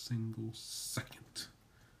every single second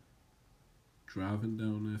driving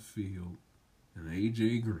down that field. And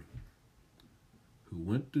A.J. Green, who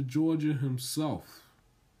went to Georgia himself,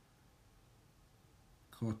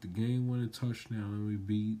 caught the game-winning touchdown, and we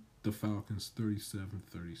beat the Falcons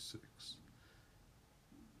 37-36.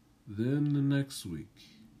 Then the next week,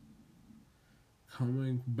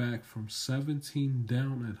 coming back from 17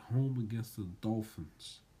 down at home against the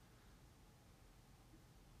Dolphins.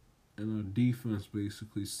 And our defense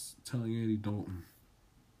basically telling Andy Dalton,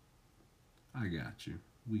 I got you.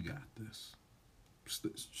 We got this.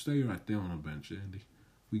 Stay right there on the bench, Andy.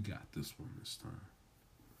 We got this one this time.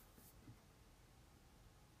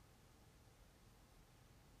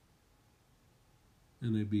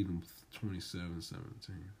 And they beat them 27-17.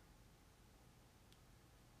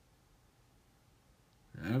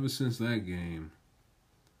 Ever since that game,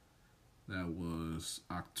 that was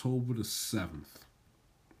October the 7th,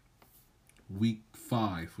 week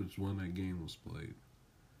 5, which is when that game was played.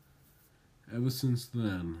 Ever since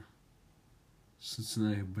then,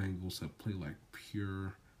 Cincinnati Bengals have played like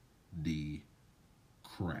pure D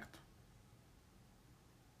crap.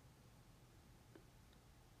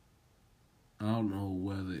 I don't know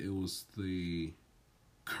whether it was the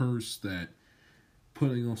curse that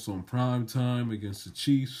putting us on prime time against the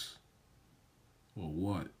Chiefs or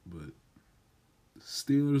what, but the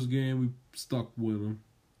Steelers game, we stuck with them.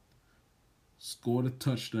 Scored a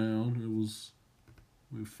touchdown.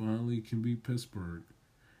 We finally can beat Pittsburgh.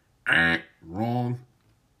 Wrong.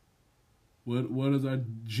 What is our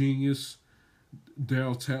genius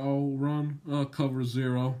Darryl Tao run? Cover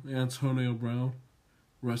 0, Antonio Brown.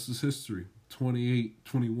 Rest is history.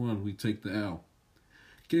 28-21, we take the L.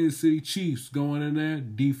 Kansas City Chiefs going in there.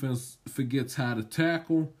 Defense forgets how to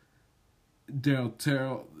tackle. Darryl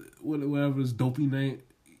Tao, whatever his dopey name,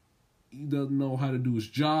 he doesn't know how to do his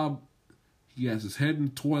job. He has his head in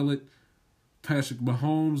the toilet. Patrick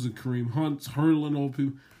Mahomes and Kareem Hunt's hurling over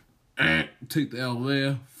people. Take the L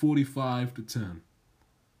there, 45-10.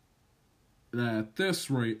 Now, at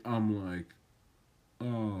this rate, I'm like,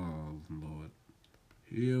 oh, Lord.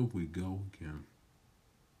 Here we go again.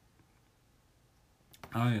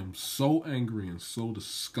 I am so angry and so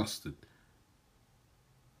disgusted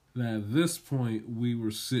that at this point we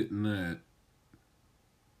were sitting at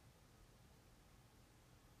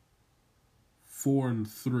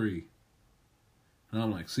 4-3. And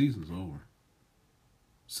I'm like, season's over.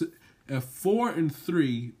 At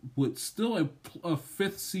 4-3, with still a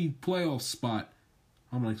 5th seed playoff spot,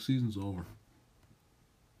 I'm like, season's over.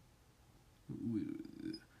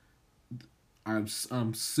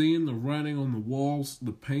 I'm seeing the writing on the walls,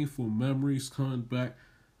 the painful memories coming back.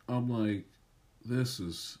 I'm like,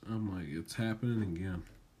 it's happening again.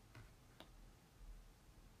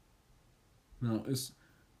 Now, it's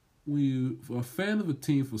when you're a fan of a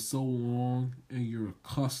team for so long and you're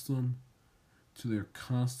accustomed to their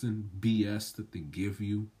constant BS that they give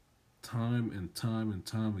you time and time and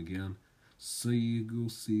time again, single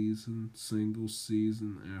season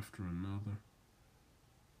after another.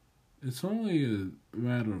 It's only a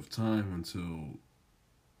matter of time until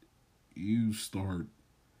you start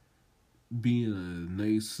being a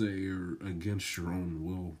naysayer against your own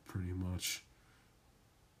will, pretty much.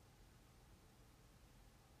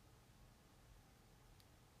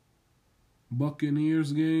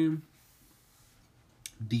 Buccaneers game,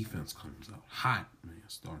 defense comes out hot, man.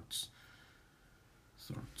 Starts,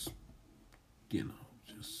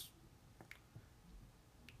 just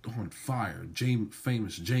on fire.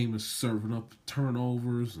 Famous Jameis serving up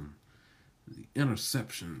turnovers and the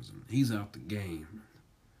interceptions, and he's out the game.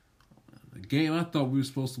 The game I thought we were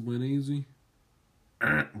supposed to win easy.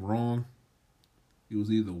 Wrong. It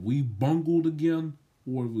was either we bungled again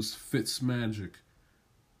or it was Fitz magic.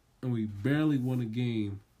 And we barely won a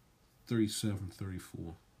game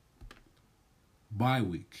 37-34. Bye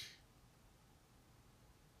week.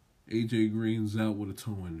 AJ Green's out with a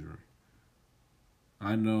toe injury.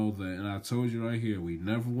 I know that, and I told you right here, we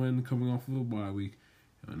never win coming off of a bye week.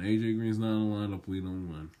 When AJ Green's not in the lineup, we don't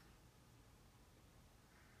win.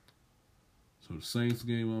 So the Saints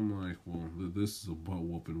game, I'm like, well, this is a butt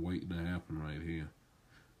whooping waiting to happen right here.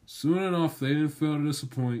 Soon enough, they didn't fail to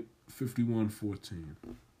disappoint, 51-14.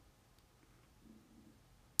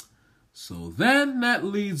 So then that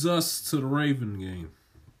leads us to the Raven game.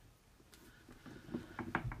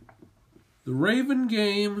 The Raven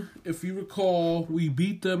game, if you recall, we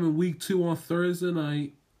beat them in week 2 on Thursday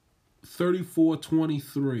night,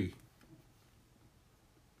 34-23.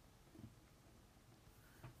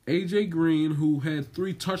 AJ Green, who had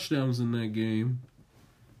 3 touchdowns in that game,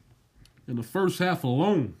 in the first half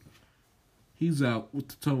alone, he's out with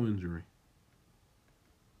the toe injury.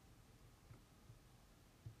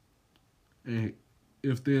 And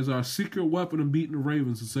if there's our secret weapon in beating the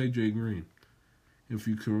Ravens, it's AJ Green. If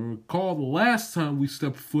you can recall, the last time we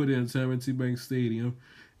stepped foot into M&T Bank Stadium,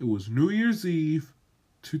 it was New Year's Eve,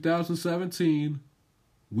 2017,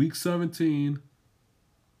 Week 17,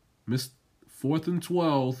 Missed 4th and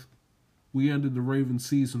 12. We ended the Ravens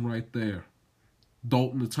season right there.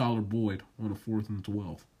 Dalton to Tyler Boyd on a 4th and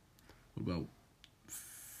 12. About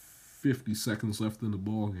 50 seconds left in the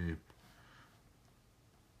ball game.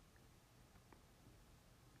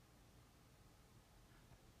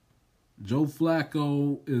 Joe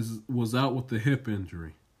Flacco was out with the hip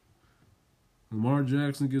injury. Lamar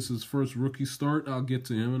Jackson gets his first rookie start. I'll get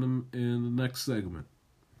to him in the next segment.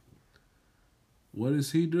 What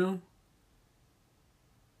does he do?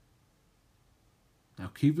 Now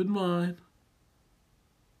keep in mind,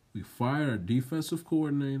 we fired our defensive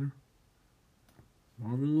coordinator.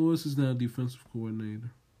 Marvin Lewis is now defensive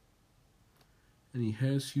coordinator. And he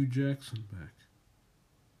has Hugh Jackson back.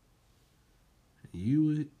 And you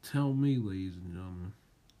would tell me, ladies and gentlemen,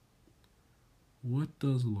 what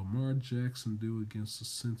does Lamar Jackson do against the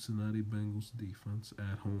Cincinnati Bengals defense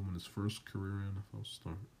at home in his first career NFL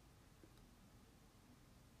start?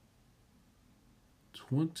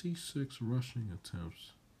 26 rushing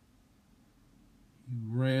attempts. He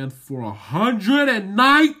ran for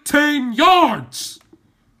 119 yards.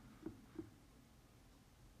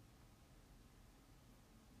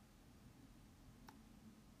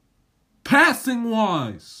 Passing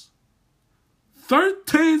wise,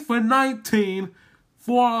 13 for 19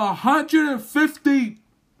 for 150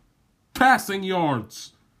 passing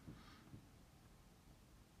yards.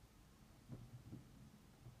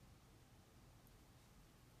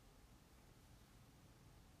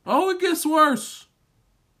 Oh, it gets worse.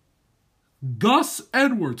 Gus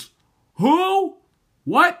Edwards. Who?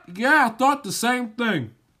 What? Yeah, I thought the same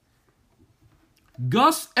thing.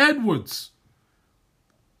 Gus Edwards,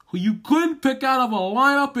 who you couldn't pick out of a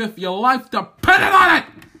lineup if your life depended on it.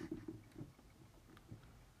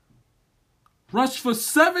 Rushed for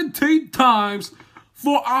 17 times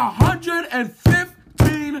for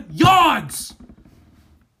 115 yards.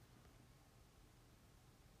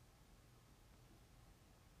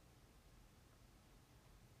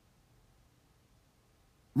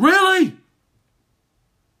 Really?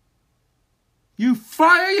 You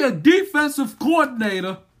fire your defensive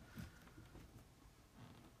coordinator,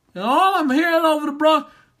 and all I'm hearing over the Bronx,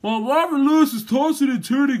 well, Marvin Lewis is tossing and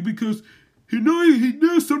turning because he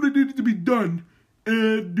knew something needed to be done,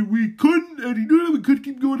 and he knew that we couldn't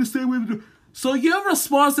keep going the same way. So your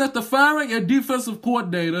response after firing a defensive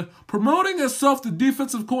coordinator, promoting yourself to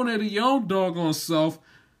defensive coordinator, your own doggone self,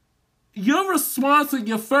 your response in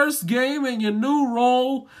your first game in your new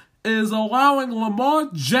role is allowing Lamar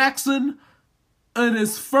Jackson in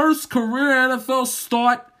his first career NFL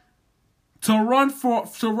start to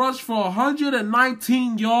rush for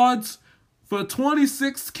 119 yards for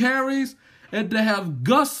 26 carries, and to have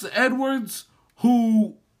Gus Edwards,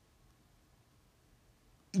 who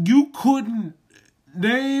you couldn't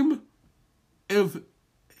name if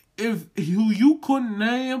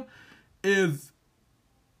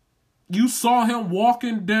you saw him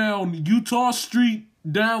walking down Utah Street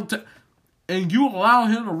and you allow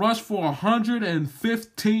him to rush for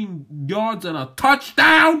 115 yards and a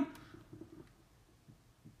touchdown?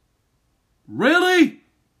 Really?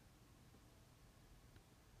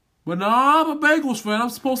 But now I'm a Bengals fan. I'm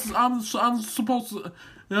a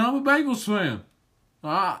Bengals fan.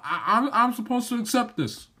 I'm supposed to accept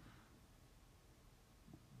this.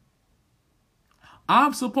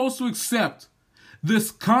 I'm supposed to accept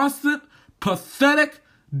this constant, pathetic,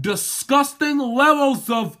 disgusting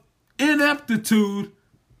levels of ineptitude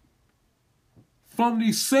from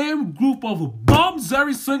the same group of bums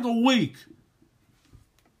every single week.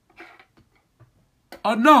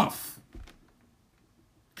 Enough.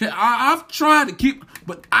 Okay, I've tried to keep,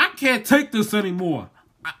 but I can't take this anymore.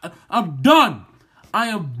 I'm done. I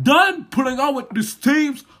am done putting up with this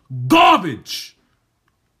team's garbage.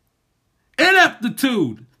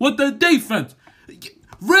 Ineptitude with the defense.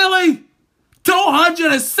 Really?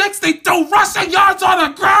 262 rushing yards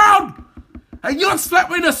on the ground? And you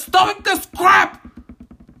expect me to stomach this crap?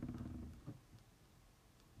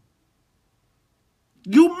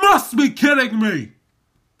 You must be kidding me.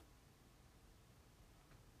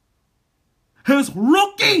 His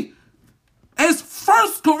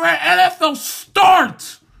first career NFL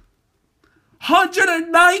start.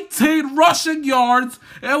 119 rushing yards.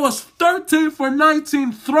 It was 13 for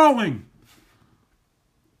 19 throwing.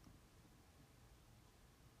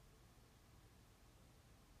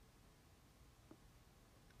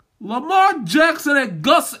 Lamar Jackson and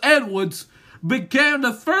Gus Edwards became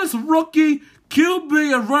the first rookie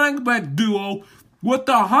QB and running back duo with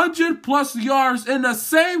 100-plus yards in the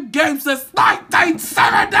same game since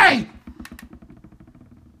 1970!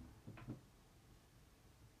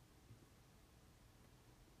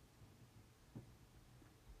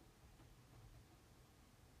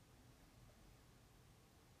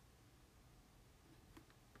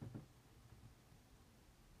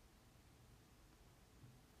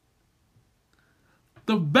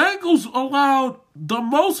 The Bengals allowed the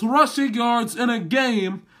most rushing yards in a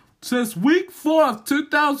game since week 4 of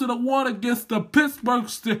 2001 against the Pittsburgh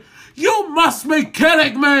Steelers. You must be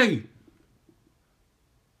kidding me!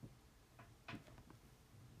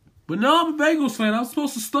 But now I'm a Bengals fan. I'm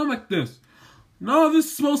supposed to stomach this. No, this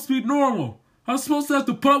is supposed to be normal. I'm supposed to have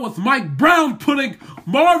to put up with Mike Brown putting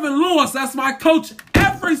Marvin Lewis as my coach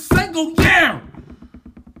every single year.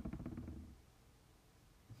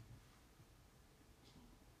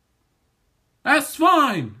 That's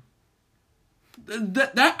fine.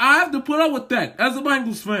 That I have to put up with that as a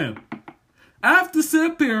Bengals fan. I have to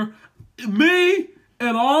sit up here, me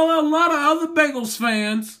and a lot of other Bengals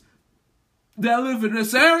fans that live in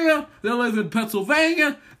this area, that live in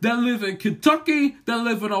Pennsylvania, that live in Kentucky, that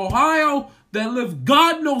live in Ohio, that live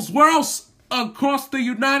God knows where else across the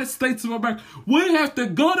United States of America. We have to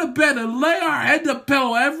go to bed and lay our head to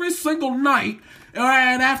pillow every single night,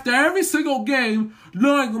 and after every single game,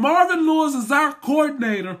 knowing Marvin Lewis is our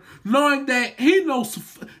coordinator, knowing that he knows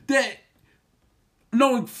that,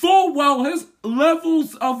 knowing full well his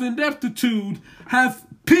levels of ineptitude have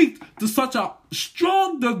peaked to such a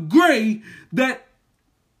strong degree that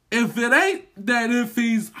if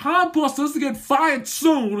he's Hon Plus doesn't get fired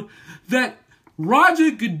soon, that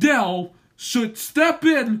Roger Goodell should step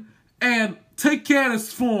in and take care of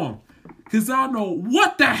this form. Because I don't know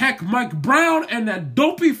what the heck Mike Brown and that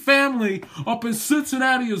dopey family up in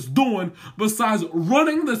Cincinnati is doing besides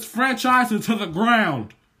running this franchise into the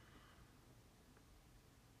ground.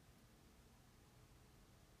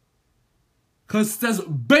 Because that's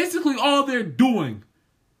basically all they're doing.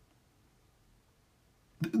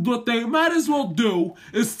 What they might as well do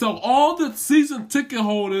is tell all the season ticket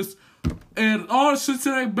holders and all the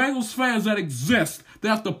Cincinnati Bengals fans that exist that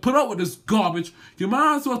have to put up with this garbage. You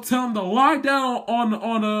might as well tell them to lie down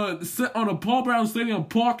on a Paul Brown Stadium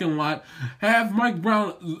parking lot, have Mike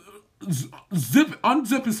Brown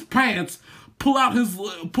unzip his pants, pull out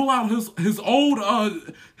his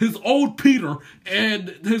old Peter and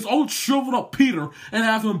his old shriveled up Peter, and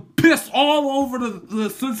have him piss all over the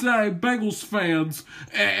Cincinnati Bengals fans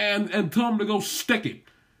and tell them to go stick it.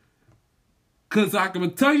 Because I can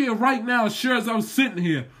tell you right now, as sure as I'm sitting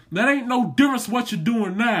here, that ain't no difference what you're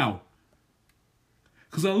doing now.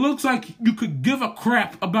 Because it looks like you could give a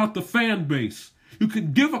crap about the fan base. You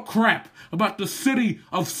could give a crap about the city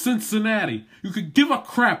of Cincinnati. You could give a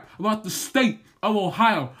crap about the state of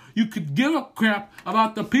Ohio. You could give a crap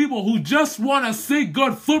about the people who just want to see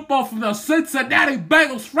good football from the Cincinnati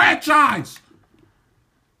Bengals franchise.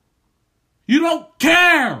 You don't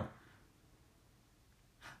care.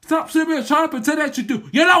 Stop sitting here trying to pretend that you do.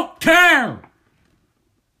 You don't care.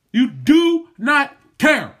 You do not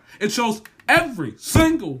care. It shows every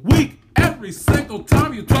single week, every single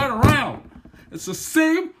time you turn around. It's the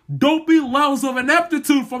same dopey levels of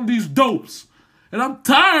ineptitude from these dopes. And I'm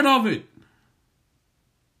tired of it.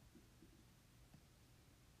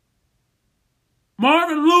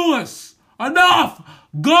 Marvin Lewis, enough.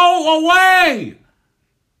 Go away.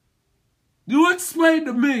 You explain,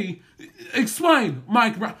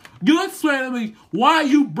 Mike Brown. You explain to me why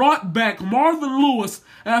you brought back Marvin Lewis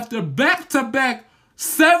after back-to-back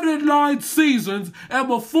 7-9 seasons, and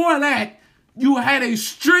before that, you had a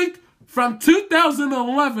streak from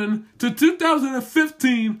 2011 to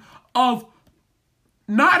 2015 of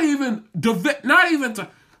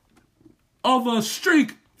of a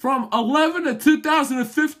streak from 11 to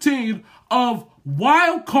 2015 of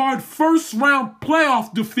wild card first round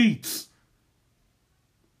playoff defeats.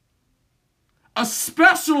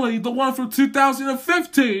 Especially the one from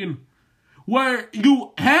 2015, where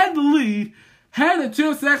you had the lead, had a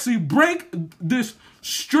chance to actually break this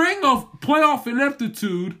string of playoff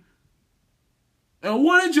ineptitude. And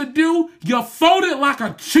what did you do? You folded like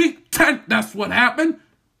a cheap tent, that's what happened.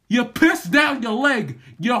 You pissed down your leg.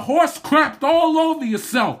 Your horse crapped all over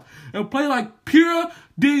yourself. And played like pure,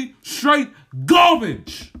 straight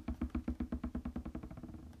garbage.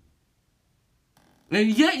 And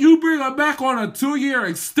yet you bring her back on a 2-year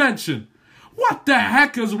extension. What the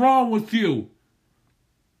heck is wrong with you?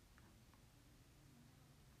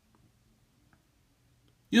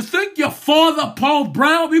 You think your father, Paul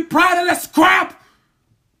Brown, would be proud of this crap?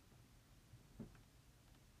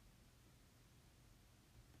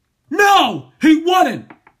 No, he wouldn't.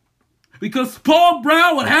 Because Paul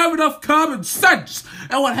Brown would have enough common sense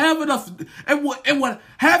and would have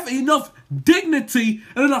enough dignity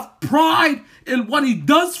and enough pride in what he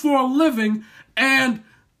does for a living, and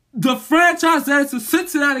the franchise that is the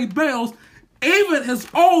Cincinnati Bengals, even his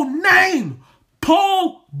own name,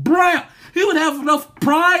 Paul he would have enough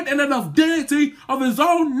pride and enough dignity of his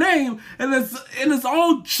own name and his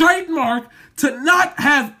own trademark to not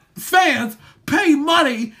have fans pay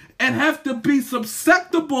money and have to be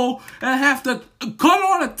susceptible and have to come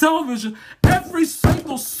on a television every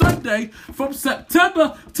single Sunday from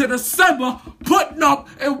September to December, putting up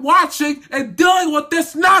and watching and dealing with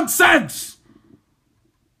this nonsense.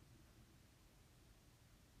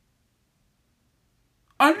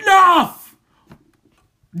 Enough!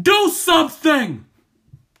 Do something!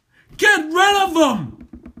 Get rid of them!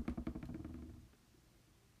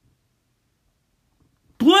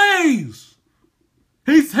 Please!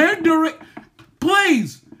 He's hindering.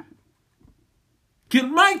 Please! Get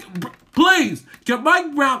Mike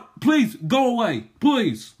Brown, please go away.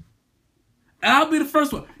 Please. And I'll be the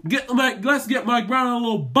first one. Let's get Mike Brown in a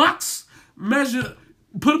little box,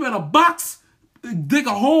 put him in a box, dig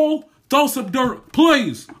a hole, throw some dirt.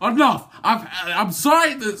 Please. Enough. I'm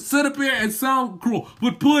sorry to sit up here and sound cruel,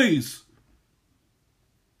 but please.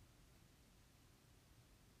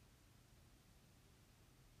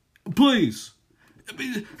 Please.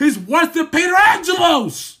 He's worse than Peter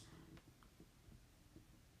Angelos.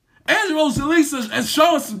 Angelos at least is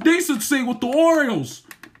showing some decency with the Orioles.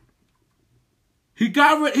 He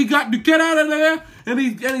got to get out of there, and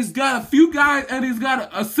he's got a few guys, and he's got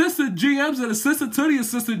assistant GMs and assistant to the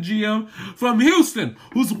assistant GM from Houston,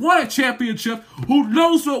 who's won a championship, who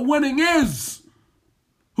knows what winning is,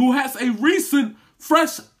 who has a recent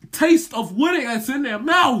fresh taste of winning that's in their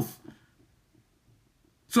mouth.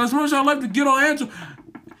 So as much as I like to get on Angelos,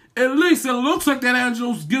 at least it looks like that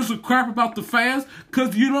Angelos gives a crap about the fans,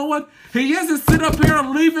 because you know what? He isn't sitting up here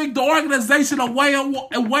and leaving the organization the way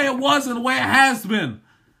it was and the way it has been.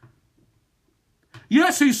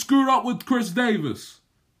 Yes, he screwed up with Chris Davis.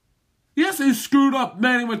 Yes, he screwed up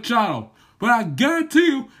Manny Machado. But I guarantee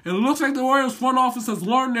you, it looks like the Orioles front office has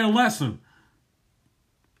learned their lesson.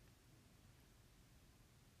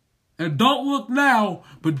 And don't look now,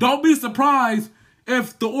 but don't be surprised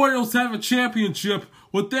if the Orioles have a championship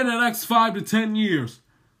within the next 5 to 10 years.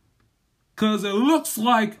 Because it looks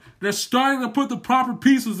like they're starting to put the proper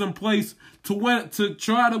pieces in place to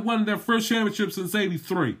try to win their first championship since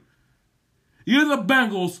 '83. You're the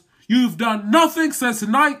Bengals. You've done nothing since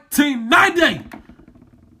 1990.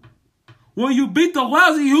 When you beat the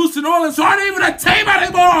lousy Houston Oilers, who aren't even a team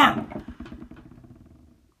anymore.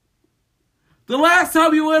 The last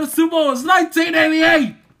time you won a Super Bowl was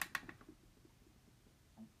 1988.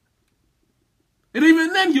 And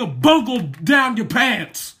even then, you bungled down your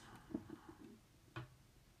pants.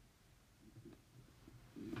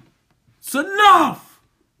 It's enough.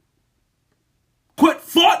 Quit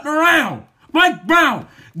farting around. Mike Brown,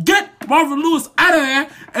 get Marvin Lewis out of there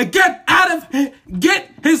and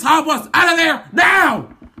get his hot ones out of there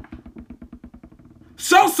now.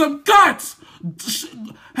 Show some guts.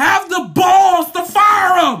 Have the balls to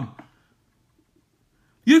fire him.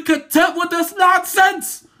 You content with this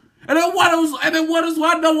nonsense? And then what is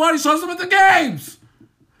what nobody shows them at the games?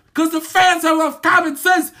 Because the fans have enough common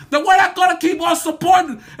sense that we're not going to keep on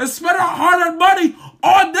supporting and spending our hard-earned money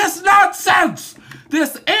on this nonsense.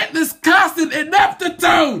 This constant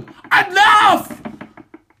ineptitude. Enough!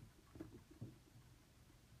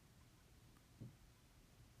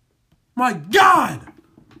 My God!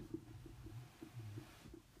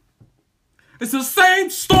 It's the same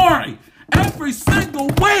story every single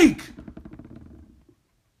week.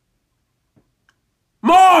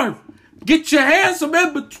 Marv, get your hands up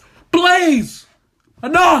in between. Please.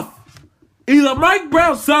 Enough. Either Mike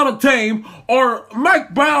Brown sell the team or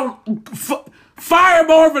Mike Brown fire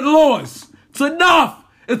Marvin Lewis. It's enough.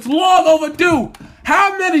 It's long overdue.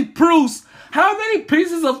 How many proofs, how many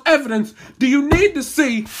pieces of evidence do you need to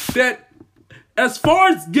see that as far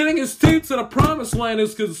as getting his team to the promised land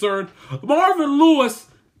is concerned, Marvin Lewis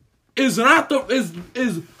is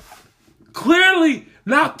clearly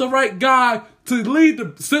not the right guy to lead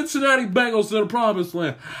the Cincinnati Bengals to the promised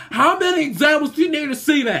land? How many examples do you need to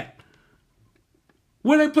see that?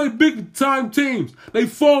 When they play big-time teams, they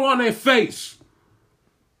fall on their face.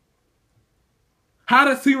 How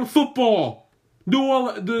does team football do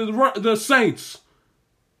all the Saints?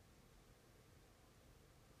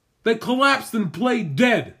 They collapsed and played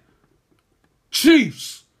dead.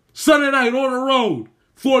 Chiefs, Sunday night on the road,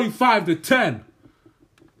 45-10.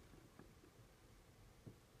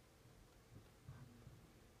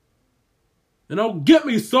 And don't get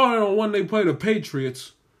me started on when they play the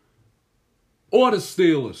Patriots or the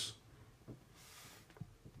Steelers.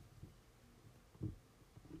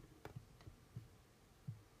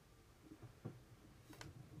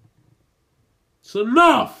 It's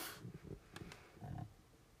enough.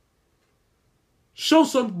 Show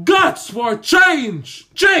some guts for a change.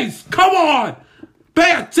 Jeez, come on.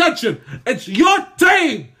 Pay attention. It's your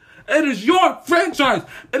team. It is your franchise.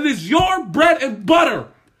 It is your bread and butter.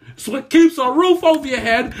 So it keeps a roof over your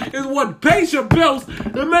head. It's what pays your bills.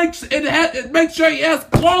 It makes sure you have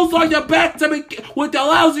clothes on your back with the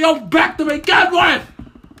lousy old back to begin with.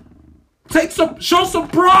 Show some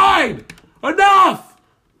pride. Enough.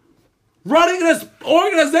 Running this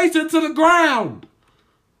organization to the ground.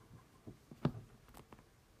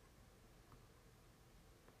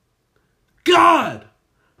 God,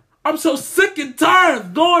 I'm so sick and tired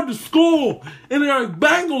of going to school and they're like,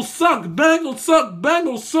 Bengals suck, Bengals suck,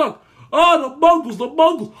 Bengals suck. Oh, the Bengals.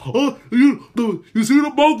 Oh, you see the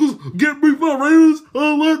Bengals get me for the Ravens?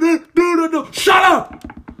 Oh, no. Shut up!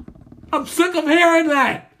 I'm sick of hearing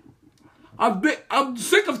that. I'm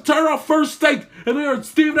sick of turning off First Take and hearing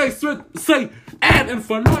Stephen A. Smith say ad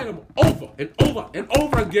infinitum over and over and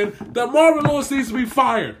over again that Marvin Lewis needs to be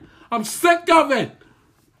fired. I'm sick of it.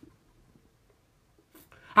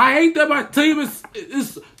 I hate that my team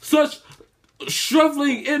is such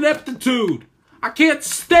shriveling ineptitude. I can't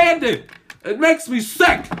stand it. It makes me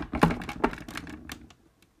sick.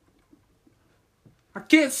 I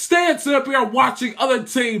can't stand sitting up here watching other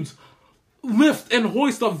teams lift and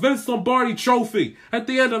hoist a Vince Lombardi trophy at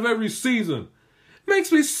the end of every season. It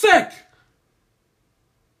makes me sick.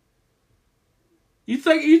 You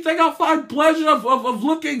think I find pleasure of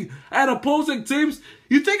looking at opposing teams?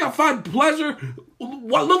 You think I find pleasure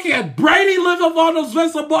looking at Brady live up on those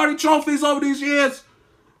Vince Lombardi trophies over these years?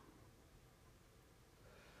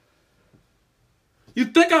 You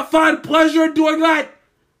think I find pleasure in doing that?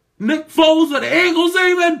 Nick Foles and the Eagles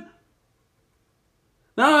even?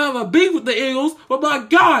 Now I have a beef with the Eagles, but my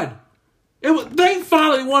God, they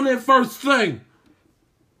finally won their first thing.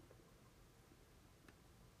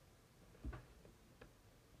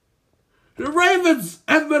 The Ravens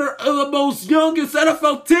have been the most youngest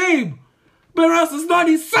NFL team. Been around since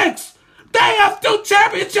 96. They have 2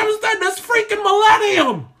 championships in this freaking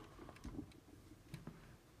millennium.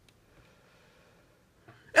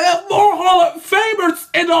 They have more Hall of Famers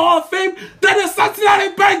in the Hall of Fame than the Cincinnati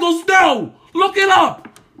Bengals do. Look it up.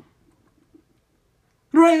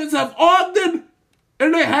 The Ravens have Ogden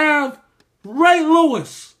and they have Ray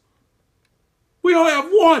Lewis. We only have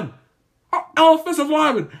one offensive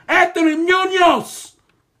lineman, Anthony Munoz.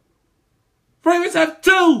 Ravens have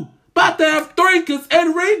 2. About to have 3 because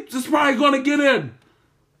Ed Reed is probably going to get in.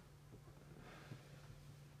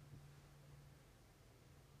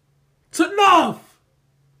 It's enough.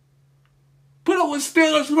 Put up with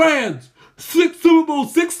Steelers fans. 6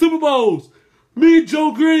 Super Bowls. Me and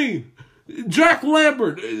Joe Green. Jack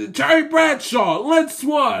Lambert. Terry Bradshaw. Len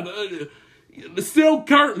Swan. Steel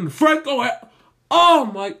Curtin. Franco. Oh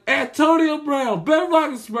my. Antonio Brown. Ben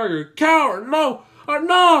Roethlisberger. Coward. No.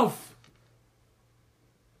 Enough.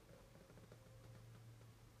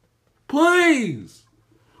 Please.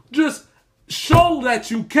 Just show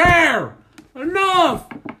that you care. Enough.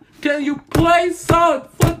 Can you play solid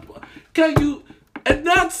football? Can you, and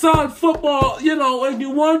not solid football, when you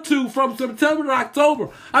want to from September to October.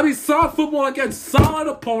 I mean solid football against solid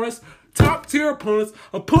opponents, top tier opponents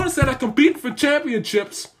that are competing for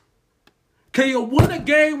championships. Can you win a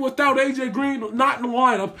game without AJ Green not in the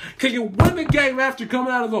lineup? Can you win a game after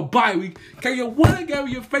coming out of a bye week? Can you win a game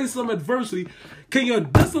when you face some adversity? Can you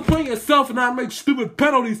discipline yourself and not make stupid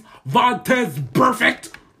penalties, Vontaze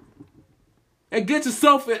perfect? And get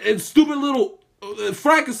yourself in stupid little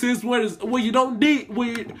fracases where you don't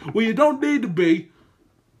need to be.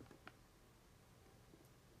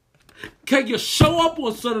 Can you show up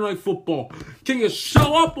on Sunday Night Football? Can you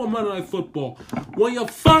show up on Monday Night Football? When you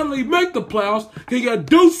finally make the playoffs, can you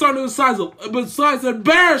do something besides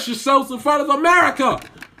embarrass yourselves in front of America?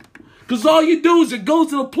 Because all you do is you go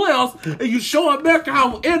to the playoffs and you show America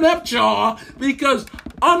how inept you are, because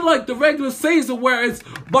unlike the regular season where it's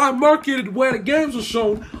by marketed where the games are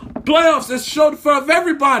shown, playoffs is shown in front of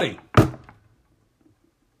everybody.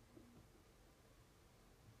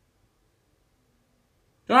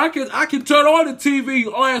 I can turn on the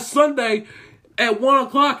TV last Sunday at 1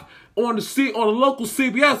 o'clock on the local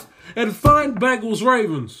CBS and find Bengals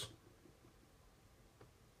Ravens.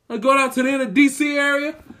 I go down to the inner DC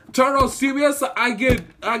area, turn on CBS. I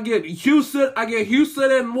get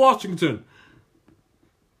Houston and Washington.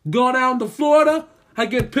 Go down to Florida, I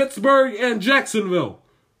get Pittsburgh and Jacksonville.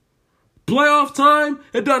 Playoff time,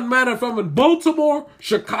 it doesn't matter if I'm in Baltimore,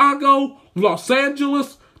 Chicago, Los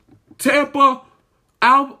Angeles, Tampa,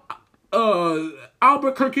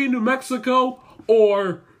 Albuquerque, New Mexico,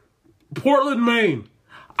 or Portland, Maine.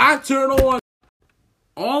 I turn on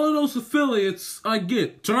all of those affiliates.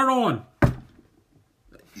 Turn on.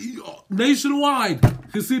 nationwide,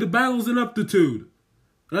 you can see the Bengals ineptitude.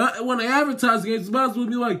 When they advertise games, it might as well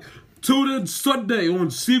be like, tune in Sunday on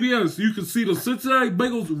CBS. You can see the Cincinnati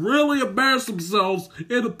Bengals really embarrass themselves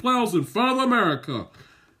in the playoffs in front of America.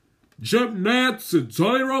 Jim Nantz and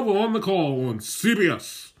Tony Romo on the call on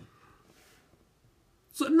CBS.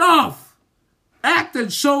 It's enough. Act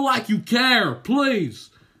and show like you care, please.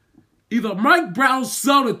 Either Mike Brown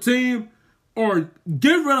sell the team or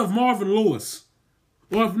get rid of Marvin Lewis.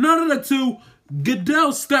 Or if none of the two,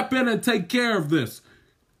 Goodell step in and take care of this.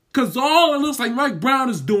 Because all it looks like Mike Brown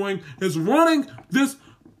is doing is running this.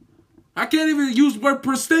 I can't even use the word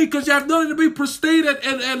pristine because you have nothing to be pristine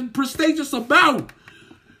and prestigious about.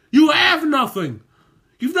 You have nothing.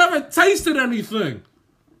 You've never tasted anything.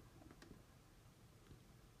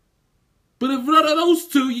 But if none of those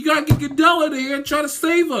two, you got to get Goodell in here and try to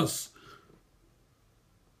save us.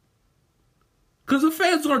 Because the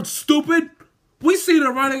fans aren't stupid. We see the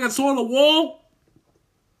writing that's on the wall.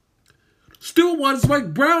 Still ones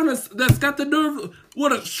like Brown that's got the nerve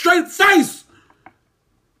with a straight face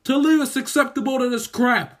to leave us acceptable to this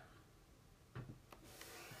crap.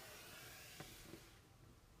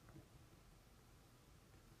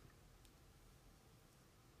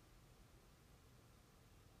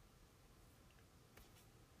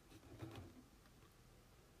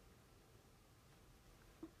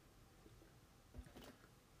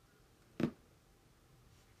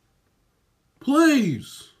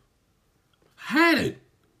 Please. Had it.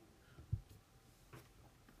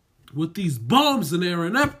 With these bums and their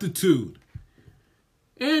ineptitude.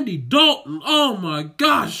 Andy Dalton, oh my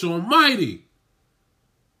gosh almighty.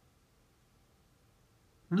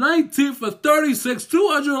 19 for 36,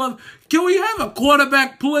 211. Can we have a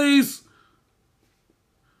quarterback, please?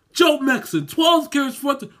 Joe Mixon, 12 carries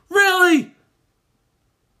for really?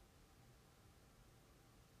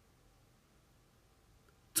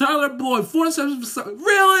 Tyler Boyd, 47%.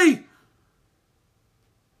 Really?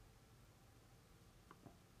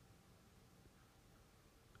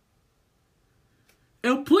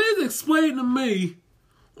 And please explain to me,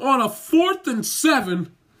 on a 4th and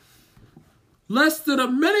 7, less than a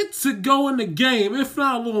minute to go in the game, if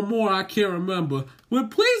not a little more, I can't remember. But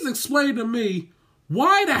please explain to me,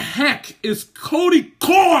 why the heck is Cody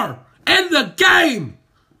Core in the game?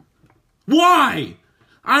 Why?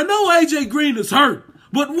 I know AJ Green is hurt,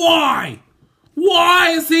 but why? Why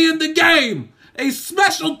is he in the game? A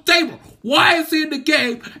special teamer. Why is he in the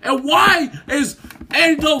game? And why is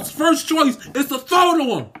Angel's first choice is to throw to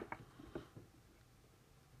him?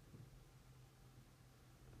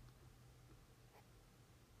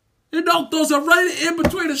 You know, those are right in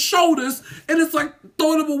between the shoulders, and it's like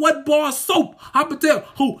throwing him a wet bar of soap. I can tell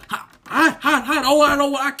who hot. Oh, I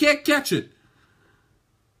know I can't catch it.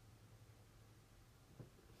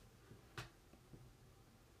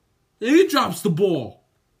 And he drops the ball.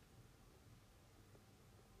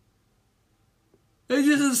 They're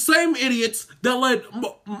just the same idiots that let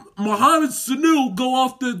Mohamed Sanu go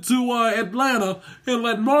off to Atlanta and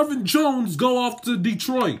let Marvin Jones go off to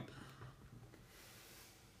Detroit.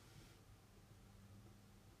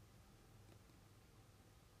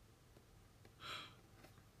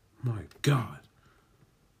 My God.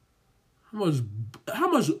 How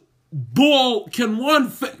much bull can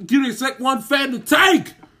you expect one fan to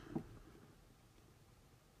take?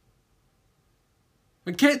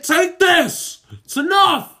 I can't take this. It's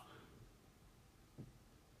enough.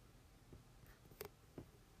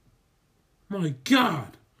 My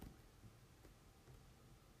God.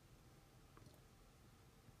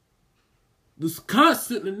 This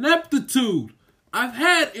constant ineptitude. I've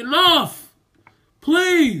had enough.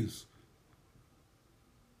 Please.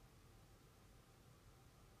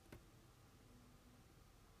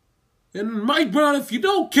 And Mike Brown, if you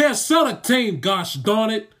don't care, sell the team, gosh darn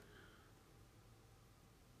it.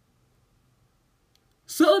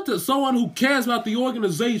 Sell it to someone who cares about the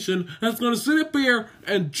organization that's going to sit up here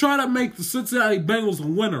and try to make the Cincinnati Bengals a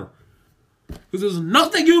winner. Because there's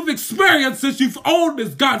nothing you've experienced since you've owned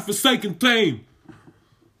this godforsaken team.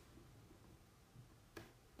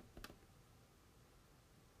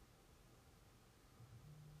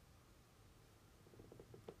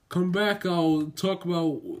 Come back, I'll talk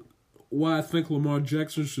about why I think Lamar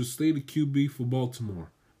Jackson should stay the QB for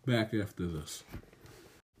Baltimore. Back after this.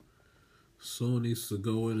 Someone needs to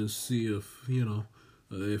go in and see if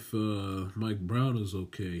Mike Brown is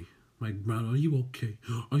okay. Mike Brown, are you okay?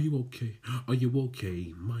 Are you okay? Are you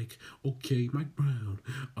okay, Mike? Okay, Mike Brown.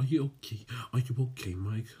 Are you okay? Are you okay,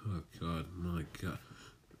 Mike? Oh, God, my God.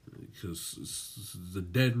 Because it's the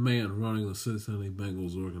dead man running the Cincinnati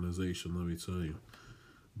Bengals organization, let me tell you.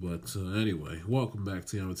 But anyway, welcome back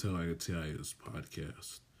to Yamatel Agatia's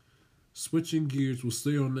podcast. Switching gears, we'll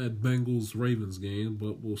stay on that Bengals-Ravens game,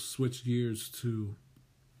 but we'll switch gears to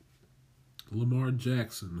Lamar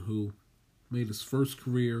Jackson, who made his first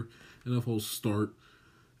career NFL start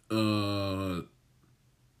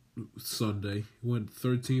Sunday. He went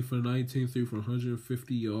 13 for 19, threw for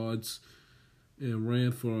 150 yards, and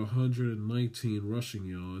ran for 119 rushing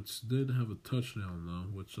yards. Didn't have a touchdown, though,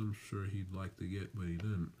 which I'm sure he'd like to get, but he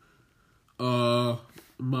didn't.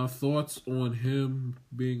 My thoughts on him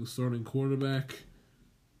being starting quarterback.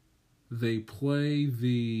 They play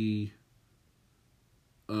the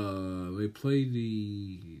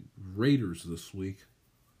Raiders this week,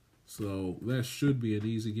 so that should be an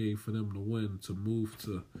easy game for them to win to move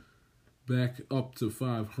to back up to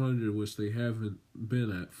 500, which they haven't been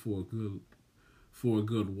at for a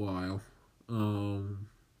good while.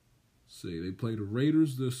 They play the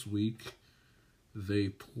Raiders this week.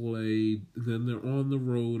 Then they're on the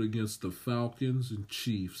road against the Falcons and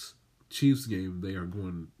Chiefs. Chiefs game they are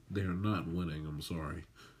not winning, I'm sorry.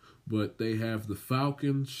 But they have the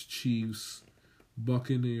Falcons, Chiefs,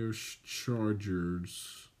 Buccaneers,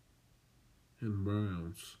 Chargers, and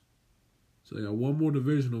Browns. So they got one more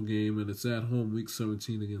divisional game, and it's at home week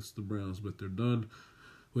 17 against the Browns, but they're done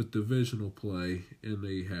with divisional play,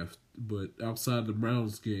 but outside the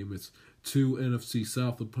Browns game, it's 2 NFC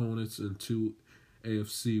South opponents and 2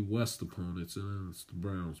 AFC West opponents, and then it's the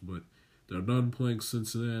Browns. But they're done playing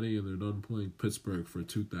Cincinnati, and they're done playing Pittsburgh for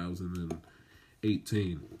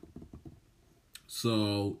 2018.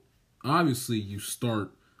 So, obviously, you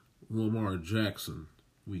start Lamar Jackson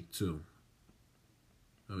week 2.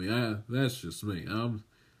 I mean, that's just me. And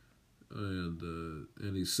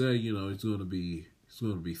he said, he's going to be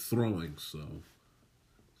throwing. So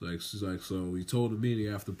he told the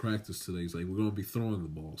media after practice today, he's like, we're going to be throwing the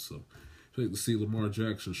ball. So, to see Lamar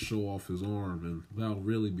Jackson show off his arm, and that'll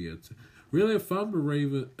really be really, if I'm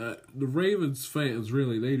the Ravens fans,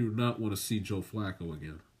 really, they do not want to see Joe Flacco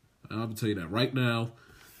again. And I'm going to tell you that right now.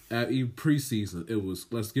 Even preseason, it was,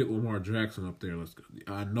 let's get Lamar Jackson up there. Let's go.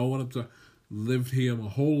 I know what I'm talking. Lived here my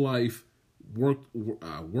whole life.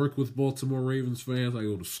 I work with Baltimore Ravens fans. I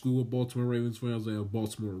go to school with Baltimore Ravens fans. I have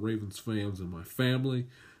Baltimore Ravens fans in my family.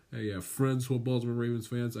 I have friends who are Baltimore Ravens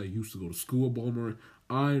fans. I used to go to school with Baltimore.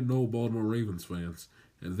 I know Baltimore Ravens fans,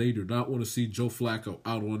 and they do not want to see Joe Flacco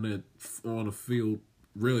out on the field,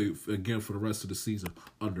 really, again, for the rest of the season,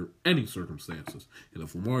 under any circumstances. And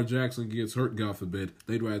if Lamar Jackson gets hurt, God forbid,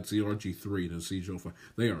 they'd rather see RG3 than see Joe Flacco.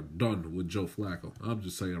 They are done with Joe Flacco. I'm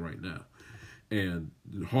just saying right now. And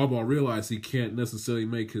Harbaugh realized he can't necessarily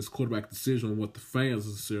make his quarterback decision on what the fans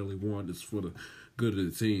necessarily want. It's for the good of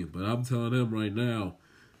the team. But I'm telling him right now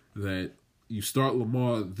that you start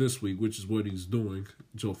Lamar this week, which is what he's doing.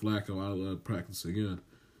 Joe Flacco out of practice again.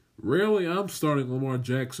 Really, I'm starting Lamar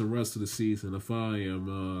Jackson the rest of the season if I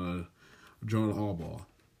am John Harbaugh.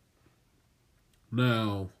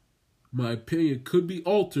 Now, my opinion could be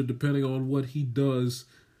altered depending on what he does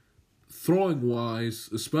throwing-wise,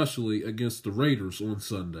 especially against the Raiders on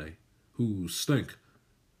Sunday, who stink.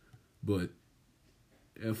 But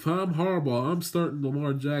if I'm Harbaugh, I'm starting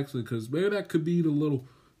Lamar Jackson because maybe that could be the little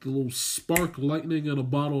spark lightning in a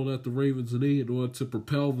bottle that the Ravens need in order to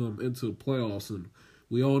propel them into the playoffs. And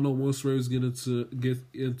we all know once Ravens get into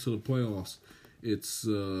the playoffs, it's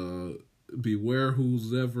beware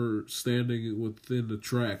who's ever standing within the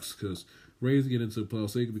tracks, because Ravens get into the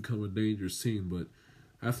playoffs, they can become a dangerous team. But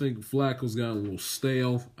I think Flacco's got a little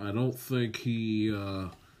stale. I don't think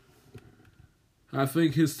I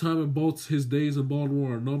think his days in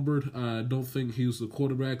Baltimore are numbered. I don't think he was the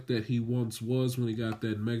quarterback that he once was when he got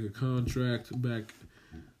that mega contract back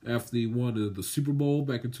after he won the Super Bowl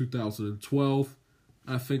back in 2012.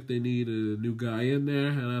 I think they need a new guy in there,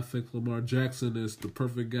 and I think Lamar Jackson is the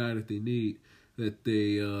perfect guy that they need, that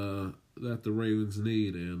the Ravens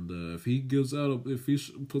need. And if he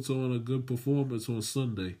puts on a good performance on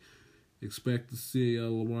Sunday, expect to see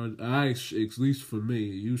Lamar. At least for me,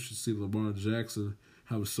 you should see Lamar Jackson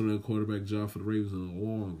have a starting quarterback job for the Ravens in a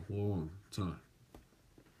long, long time.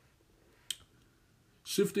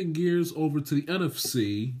 Shifting gears over to the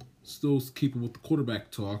NFC, still keeping with the quarterback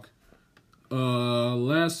talk.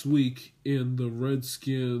 Last week in the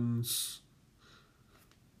Redskins'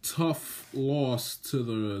 tough loss to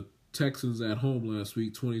the Texans at home last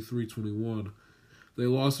week, 23-21. They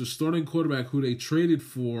lost their starting quarterback who they traded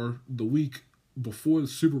for the week before the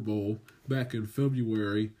Super Bowl back in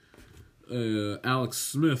February. Alex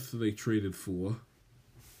Smith they traded for.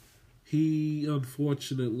 He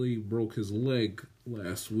unfortunately broke his leg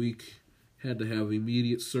last week. Had to have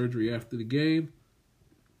immediate surgery after the game,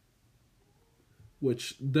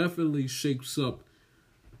 which definitely shakes up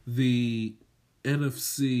the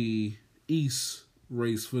NFC East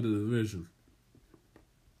race for the division.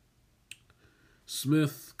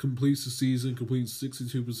 Smith completes the season, completes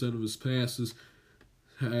 62% of his passes,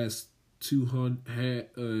 has 200.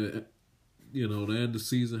 The end of the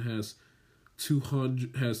season has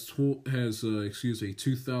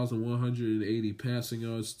 2,180 passing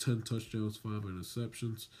yards, 10 touchdowns, 5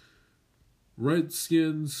 interceptions.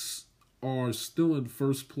 Redskins are still in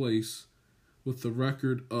first place with the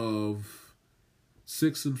record of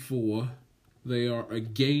 6-4. They are a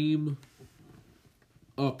game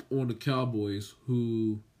up on the Cowboys,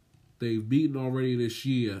 who they've beaten already this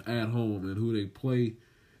year at home, and who they play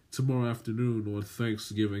tomorrow afternoon on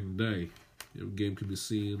Thanksgiving Day. The game can be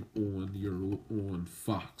seen on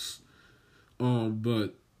Fox.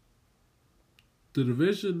 But the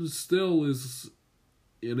division still is,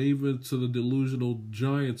 and even to the delusional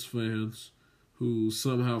Giants fans who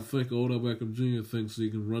somehow think Odell Beckham Jr. thinks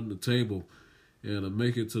he can run the table and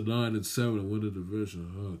make it to 9-7 and win the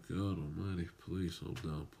division. Oh God Almighty! Please hold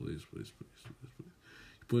down, please. You're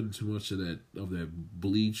putting too much of that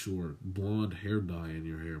bleach or blonde hair dye in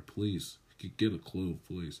your hair. Please get a clue,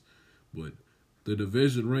 please. But the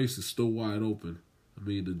division race is still wide open. I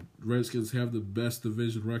mean, the Redskins have the best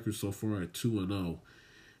division record so far at 2-0.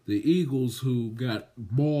 The Eagles, who got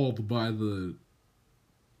mauled by the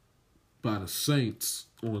Saints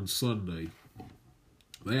on Sunday,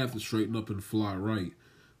 they have to straighten up and fly right,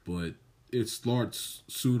 but it starts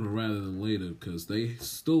sooner rather than later because they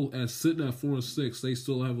still, as sitting at 4-6, they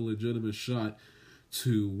still have a legitimate shot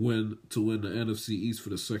to win the NFC East for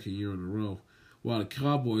the second year in a row. While the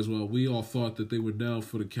Cowboys, we all thought that they were down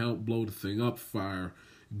for the count, blow the thing up, fire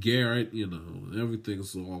Garrett,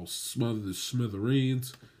 everything's all smothered to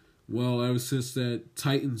smithereens. Well, ever since that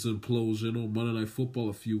Titans implosion on Monday Night Football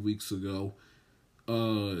a few weeks ago,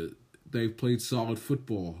 they've played solid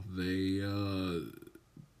football. They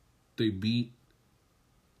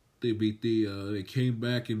came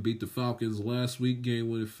back and beat the Falcons last week,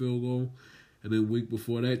 game-winning field goal. And then week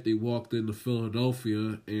before that, they walked into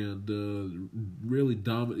Philadelphia and really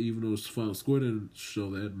dominated, even though the final score didn't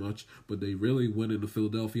show that much, but they really went into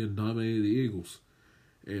Philadelphia and dominated the Eagles.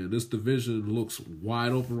 And this division looks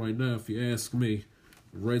wide open right now, if you ask me.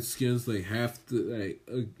 Redskins, they have to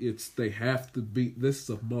beat. This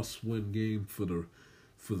is a must-win game for the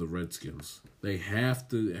Redskins. They have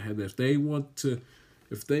to,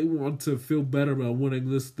 if they want to feel better about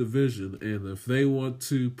winning this division, and if they want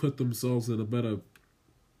to put themselves in a better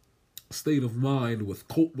state of mind with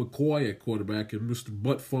Colt McCoy at quarterback and Mr.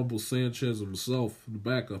 Butt Fumble Sanchez himself in the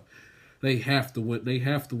backup, they have to win. They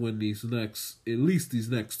have to win these next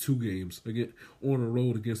 2 games again on the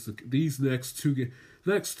road against these next 2 games.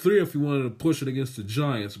 Next 3 if you wanted to push it against the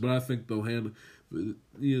Giants, but I think they'll handle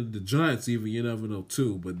the Giants. Even you never know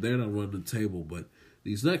too, but they're not running the table. But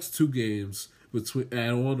these next 2 games on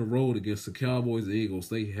the road against the Cowboys and Eagles,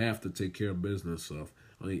 they have to take care of business. So,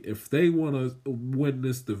 I mean, if they want to win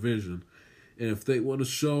this division, and if they want to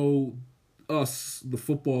show us, the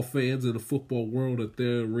football fans and the football world, that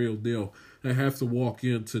they're a real deal, they have to walk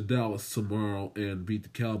into Dallas tomorrow and beat the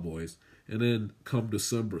Cowboys. And then come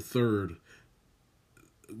December 3rd,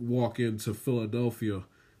 walk into Philadelphia.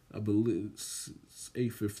 I believe it's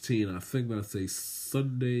 8:15. I think that's a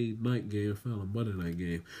Sunday night game, if not a Monday night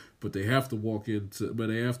game. But they have to walk into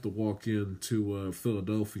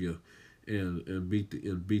Philadelphia and beat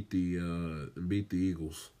the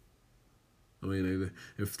Eagles. I mean,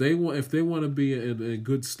 if they want to be in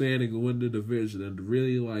good standing and win the division and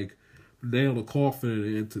really nail the coffin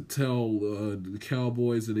and to tell the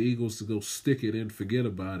Cowboys and the Eagles to go stick it and forget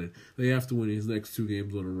about it, they have to win these next 2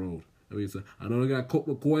 games on the road. I mean, I know they got Colt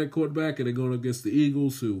McCoy at quarterback, and they're going against the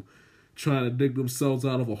Eagles, who trying to dig themselves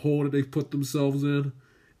out of a hole that they put themselves in,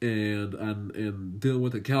 and dealing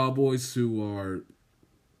with the Cowboys, who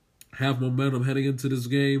have momentum heading into this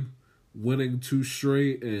game, winning 2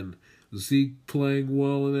 straight, and Zeke playing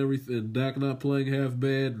well and everything, and Dak not playing half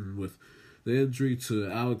bad, and with the injury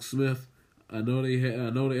to Alex Smith, I know they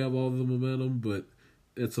have all the momentum, but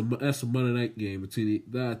that's a Monday night game. I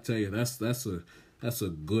tell you, that's a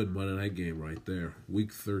good Monday night game right there,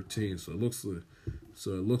 Week 13. So it looks like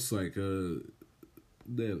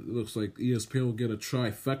ESPN will get a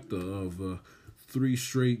trifecta of 3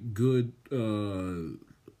 straight good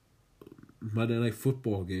Monday Night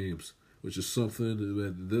Football games, which is something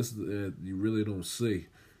that you really don't see.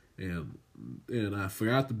 And I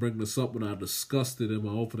forgot to bring this up when I discussed it in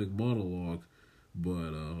my opening monologue,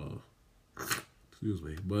 but excuse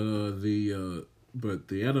me. But the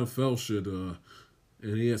NFL should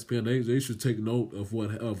and ESPN, they should take note of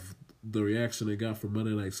the reaction they got from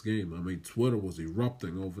Monday night's game. I mean, Twitter was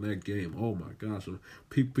erupting over that game. Oh my gosh,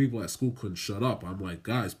 people at school couldn't shut up. I'm like,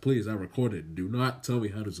 guys, please, I recorded. Do not tell me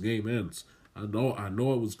how this game ends. I know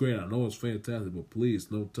it was great. I know it was fantastic, but please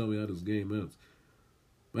don't tell me how this game ends.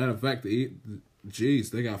 Matter of fact, they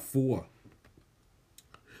got 4.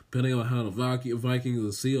 Depending on how the Vikings and the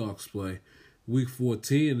Seahawks play, Week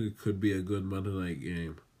 14 it could be a good Monday night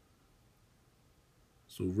game.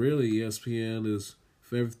 So really, ESPN is,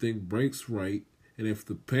 if everything breaks right, and if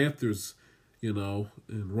the Panthers, and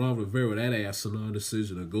Ron Rivera with that asinine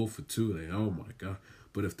decision to go for 2, oh my God.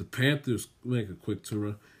 But if the Panthers make a quick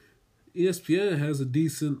turnaround, ESPN has a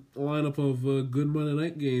decent lineup of good Monday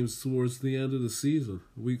night games towards the end of the season.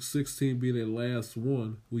 Week 16 be their last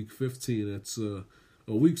one. Week 15,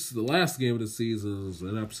 the last game of the season is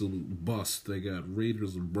an absolute bust. They got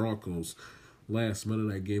Raiders and Broncos last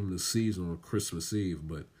Monday night game of the season on Christmas Eve.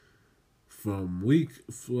 But from week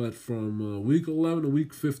 11 to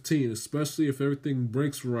week 15, especially if everything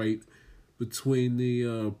breaks right between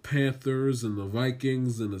the Panthers and the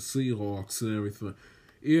Vikings and the Seahawks and everything,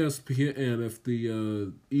 ESPN, and if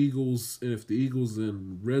the Eagles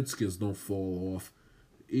and Redskins don't fall off,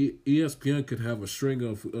 ESPN could have a string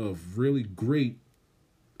of really great,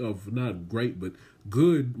 of not great but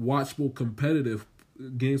good, watchable, competitive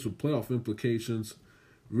games with playoff implications.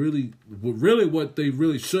 Really what they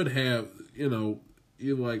really should have. You're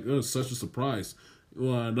like, oh, such a surprise.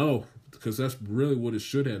 Well, I know, because that's really what it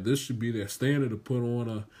should have. This should be their standard to put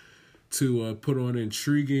on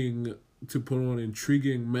intriguing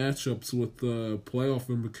matchups with playoff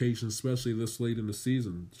implications, especially this late in the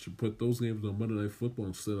season. Should put those games on Monday Night Football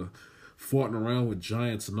instead of farting around with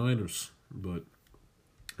Giants and Niners. But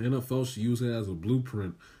NFL should use it as a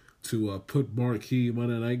blueprint to put marquee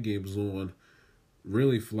Monday night games on,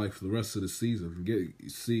 really for the rest of the season.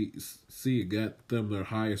 It got them their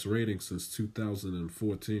highest rating since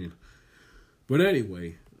 2014. But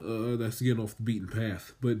anyway, that's getting off the beaten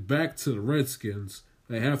path. But back to the Redskins.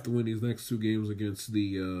 They have to win these next 2 games against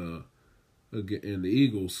the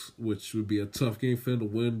Eagles, which would be a tough game for them to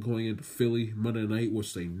win going into Philly Monday night,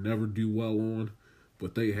 which they never do well on.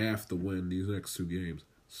 But they have to win these next 2 games.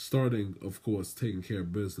 Starting, of course, taking care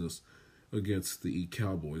of business against the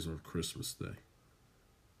Cowboys on Christmas Day.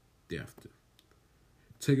 They have to.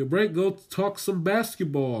 Take a break, go talk some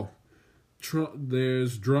basketball.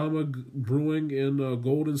 There's drama brewing in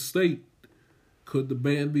Golden State. Could the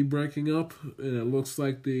band be breaking up? And it looks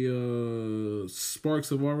like the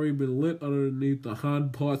sparks have already been lit underneath the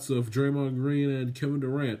hind parts of Draymond Green and Kevin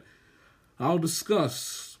Durant. I'll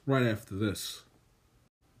discuss right after this.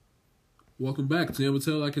 Welcome back to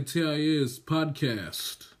Amateur Like a TIA's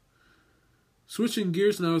podcast. Switching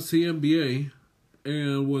gears now to the NBA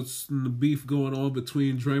and what's the beef going on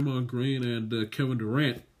between Draymond Green and Kevin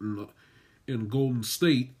Durant in Golden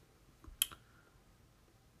State.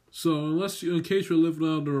 So, in case you're living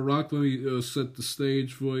under a rock, let me set the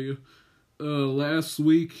stage for you. Last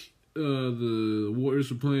week, the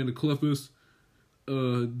Warriors were playing the Clippers.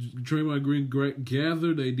 Draymond Green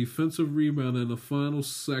gathered a defensive rebound in the final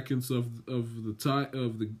seconds of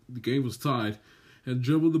the game was tied, and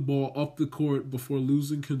dribbled the ball up the court before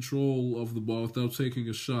losing control of the ball without taking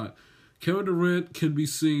a shot. Kevin Durant can be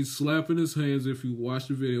seen slapping his hands if you watch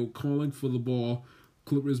the video, calling for the ball.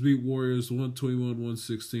 Clippers beat Warriors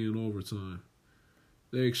 121-116 in overtime.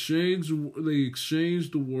 They exchanged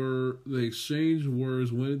words,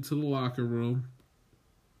 went into the locker room,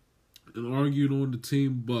 and argued on the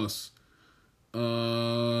team bus.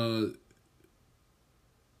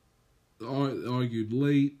 Argued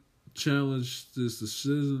late, challenged this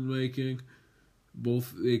decision making.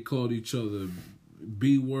 They called each other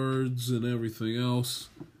B words and everything else.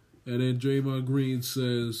 And then Draymond Green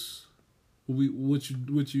says, what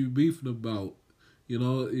you beefing about?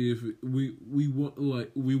 If we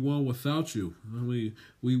won without you. I mean,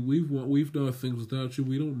 we've done things without you.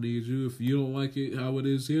 We don't need you. If you don't like it how it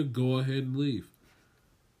is here, go ahead and leave.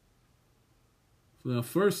 Now,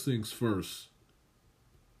 first things first.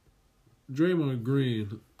 Draymond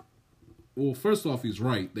Green. Well, first off, he's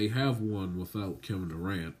right. They have won without Kevin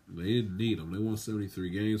Durant. They didn't need him. They won 73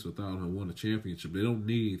 games without him. Won a championship. They don't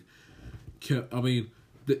need.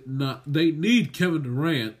 They need Kevin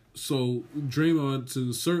Durant. So Draymond, to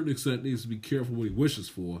a certain extent, needs to be careful what he wishes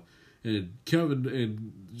for. And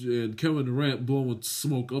Kevin Durant blowing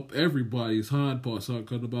smoke up everybody's hind parts,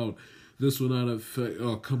 talking about this will not affect.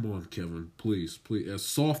 Oh, come on, Kevin, please. As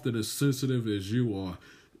soft and as sensitive as you are,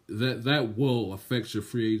 that will affect your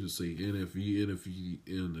free agency. And if you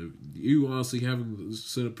honestly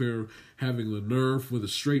sit up here having the nerve with a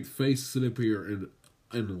straight face, sit up here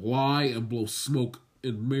and lie and blow smoke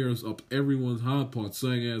and mirrors up everyone's hot pot,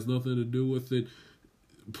 saying it has nothing to do with it.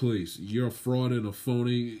 Please, you're a fraud and a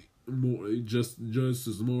phony. Just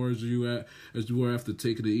as more as you were after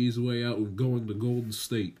taking the easy way out and going to Golden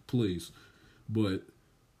State. Please, but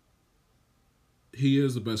he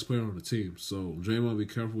is the best player on the team. So Draymond, be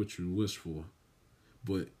careful what you wish for.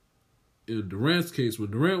 But in Durant's case,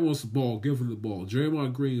 when Durant wants the ball, give him the ball.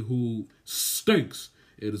 Draymond Green, who stinks.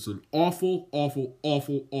 It is an awful, awful,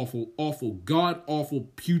 awful, awful, awful,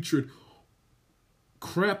 god-awful, putrid,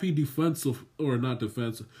 crappy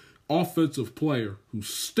offensive player who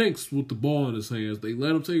stinks with the ball in his hands. They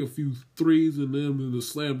let him take a few threes and then in the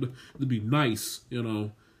slam to be nice,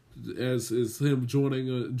 as him joining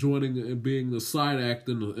and being the side act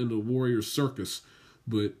in the Warriors circus.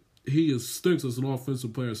 But he stinks as an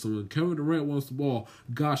offensive player. So when Kevin Durant wants the ball,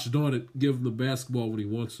 gosh darn it, give him the basketball when he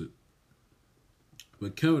wants it.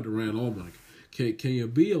 But Kevin Durant, oh my, can you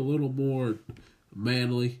be a little more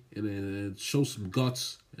manly and show some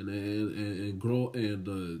guts and grow and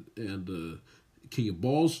can your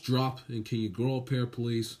balls drop and can you grow up here,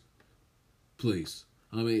 please? Please,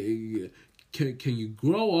 I mean, can you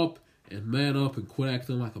grow up and man up and quit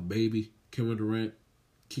acting like a baby, Kevin Durant?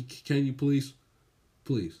 Can you please?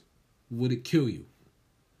 Please, would it kill you?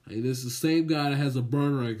 I mean, this is the same guy that has a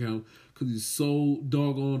burner account because he's so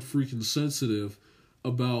doggone freaking sensitive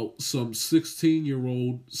about some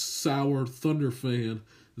 16-year-old sour Thunder fan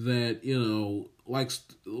that likes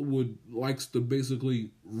to basically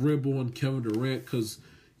rib on Kevin Durant because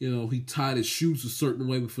he tied his shoes a certain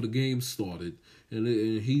way before the game started, and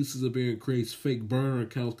he sits up there and creates fake burner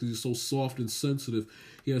accounts because he's so soft and sensitive.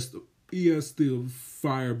 He has to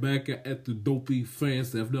fire back at the dopey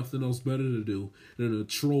fans that have nothing else better to do than to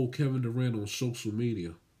troll Kevin Durant on social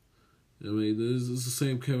media. I mean, this is the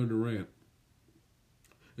same Kevin Durant.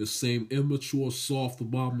 The same immature, soft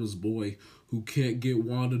mama's boy who can't get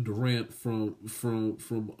Wanda Durant from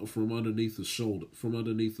underneath his shoulder, from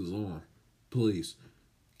underneath his arm. Please.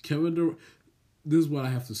 Kevin Durant, this is what I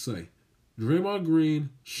have to say. Draymond Green,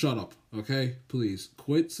 shut up, okay? Please.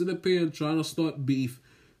 Quit sitting up here and trying to start beef.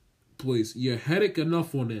 Please. You're headache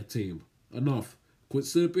enough on that team. Enough. Quit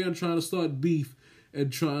sitting up here and trying to start beef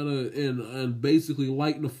and trying to and basically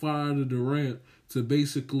lighting the fire to Durant to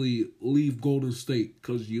basically leave Golden State.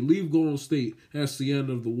 Because you leave Golden State, that's the end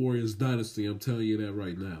of the Warriors dynasty. I'm telling you that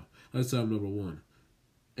right now. That's time number one.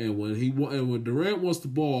 And when Durant wants the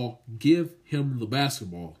ball, give him the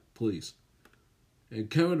basketball, please. And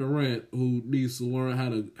Kevin Durant, who needs to learn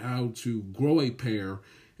how to grow a pair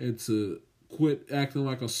and to quit acting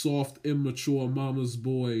like a soft, immature mama's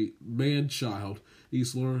boy man-child,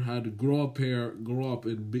 needs to learn how to grow up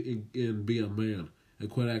and be a man and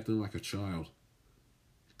quit acting like a child.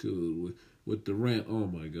 With Durant, oh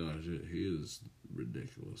my gosh, he is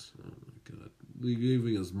ridiculous. Oh my God,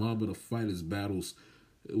 leaving his mama to fight his battles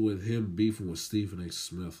with him beefing with Stephen A.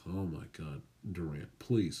 Smith. Oh my God, Durant,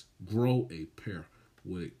 please grow a pair.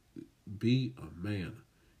 Be a man.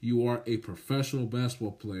 You are a professional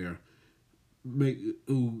basketball player,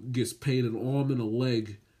 who gets paid an arm and a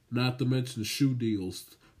leg, not to mention shoe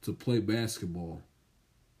deals, to play basketball.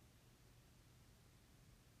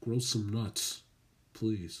 Grow some nuts,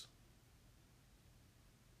 please.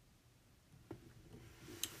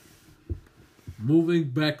 Moving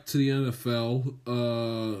back to the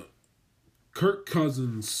NFL, Kirk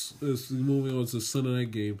Cousins is moving on to the Sunday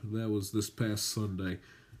night game. That was this past Sunday.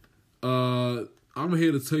 I'm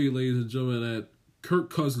here to tell you, ladies and gentlemen, that Kirk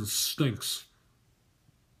Cousins stinks.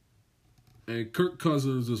 And Kirk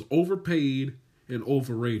Cousins is overpaid and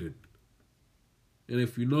overrated. And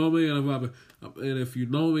if you know me, and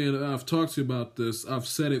I've talked to you about this, I've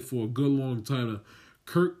said it for a good long time now.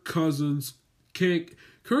 Kirk Cousins can't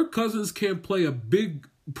play a big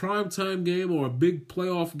primetime game or a big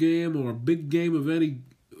playoff game or a big game of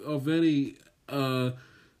any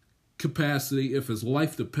capacity if his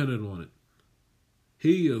life depended on it.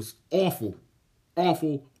 He is awful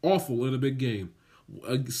in a big game.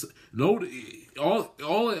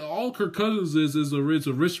 All Kirk Cousins is a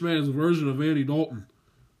rich man's version of Andy Dalton.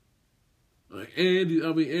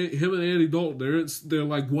 Him and Andy Dalton, they're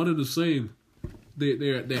like one and the same.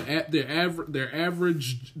 They're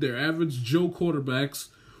average Joe quarterbacks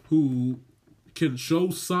who can show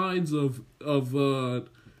signs of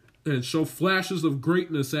and show flashes of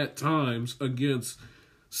greatness at times against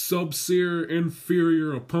sub-tier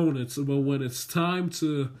inferior opponents, but when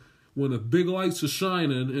the big lights are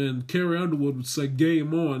shining and Carrie Underwood would say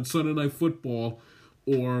game on Sunday Night Football,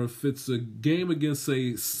 or if it's a game against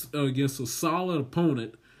a solid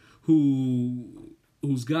opponent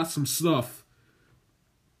who's got some stuff,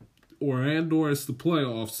 or it's the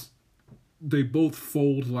playoffs, they both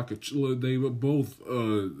fold like a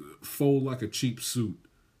cheap suit.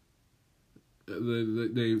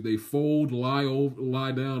 They fold,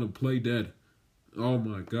 lie down, and play dead. Oh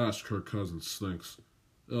my gosh, Kirk Cousins stinks.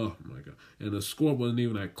 Oh my god, and the score wasn't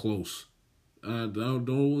even that close.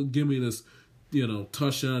 Don't give me this,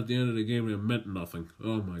 touchdown at the end of the game and it meant nothing.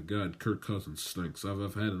 Oh my god, Kirk Cousins stinks.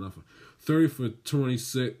 I've had enough. 30 for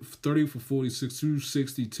 46, 30 for 46,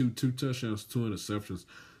 262, 2 touchdowns, 2 interceptions.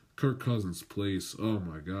 Kirk Cousins, please. Oh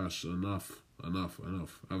my gosh, enough.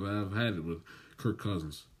 I've had it with Kirk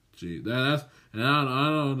Cousins. Gee, I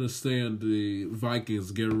don't understand the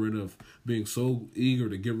Vikings being so eager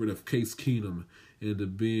to get rid of Case Keenum and to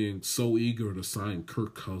being so eager to sign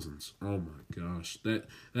Kirk Cousins. Oh my gosh,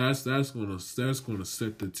 that's gonna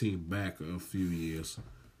set the team back a few years.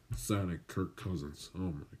 Signing Kirk Cousins.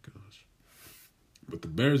 Oh my gosh. But the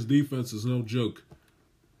Bears defense is no joke.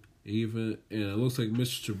 And it looks like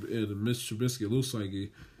Mitch Trubisky. It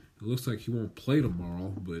looks like he won't play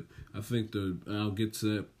tomorrow, but I think I'll get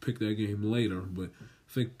to pick that game later. But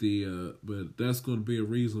I think but that's going to be a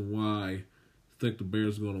reason why I think the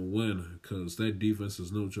Bears are going to win, because that defense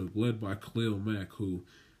is no joke, led by Khalil Mack, who,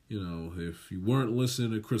 if you weren't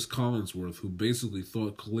listening to Chris Collinsworth, who basically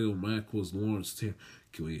thought Khalil Mack was Lawrence Taylor.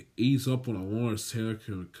 Can we ease up on a Lawrence Taylor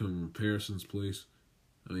comparisons, please?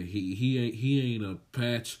 I mean, he ain't a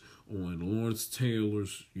patch on Lawrence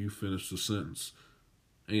Taylor's. You finish the sentence.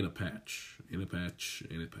 Ain't a patch.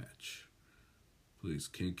 Please,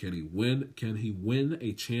 can he win? Can he win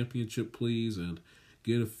a championship, please, and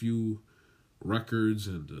get a few records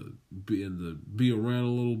and to be around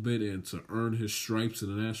a little bit and to earn his stripes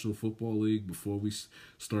in the National Football League before we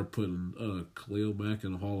start putting Khalil Mack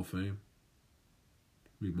in the Hall of Fame?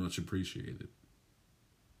 Be much appreciated.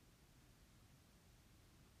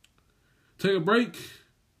 Take a break.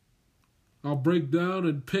 I'll break down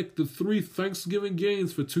and pick the 3 Thanksgiving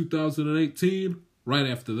games for 2018 right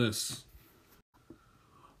after this.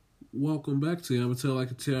 Welcome back to the Amateur Like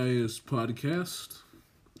Italians podcast.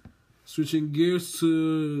 Switching gears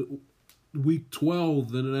to Week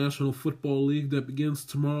 12 in the National Football League that begins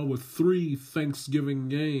tomorrow with 3 Thanksgiving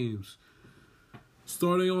games.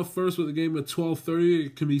 Starting off first with a game at 12:30,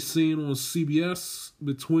 it can be seen on CBS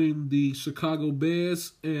between the Chicago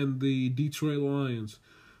Bears and the Detroit Lions.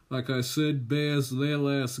 Like I said, Bears, their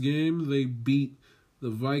last game, they beat the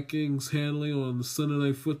Vikings handily on the Sunday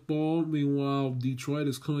Night Football. Meanwhile, Detroit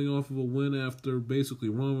is coming off of a win after basically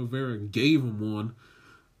Ron Rivera gave them one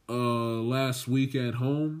last week at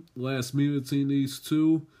home. Last meeting between these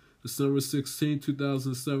two, December 16,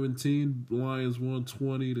 2017, Lions won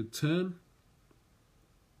 20-10.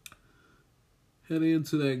 Heading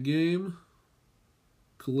into that game,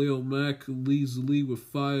 Khalil Mack leads the league with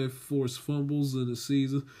 5 forced fumbles in the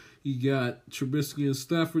season. You got Trubisky and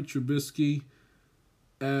Stafford. Trubisky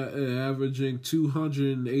averaging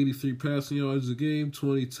 283 passing yards a game,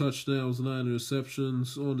 20 touchdowns, 9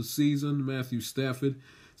 interceptions on the season. Matthew Stafford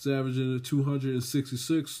is averaging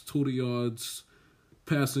 266 total yards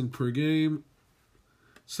passing per game,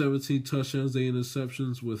 17 touchdowns, 8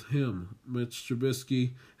 interceptions with him. Mitch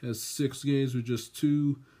Trubisky has 6 games with just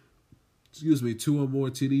 2 or more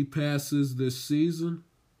TD passes this season.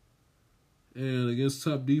 And against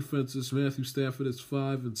top defenses, Matthew Stafford is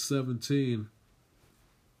 5-17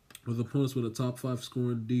 with opponents with a top 5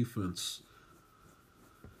 scoring defense.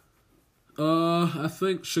 I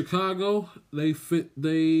think Chicago, they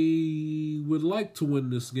would like to win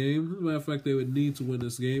this game. As a matter of fact, they would need to win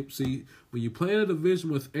this game. See, when you play in a division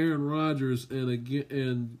with Aaron Rodgers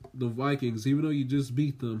and the Vikings, even though you just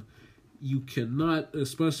beat them, you cannot,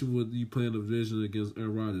 especially when you play in a division against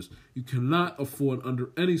Aaron Rodgers, you cannot afford under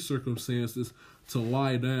any circumstances to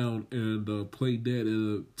lie down and play dead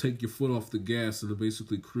and take your foot off the gas and to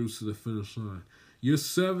basically cruise to the finish line. You're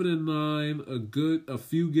 7-9, a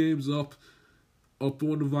few games up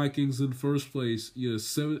on the Vikings in first place. You're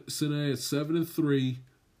sitting at 7-3,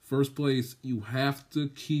 first place. You have to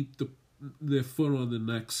keep their foot on the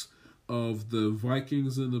necks of the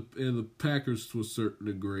Vikings and the Packers to a certain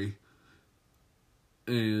degree.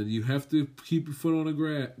 And you have to keep your foot on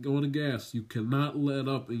the gas. You cannot let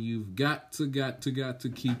up, and you've got to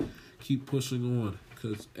keep pushing on.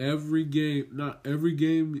 Because not every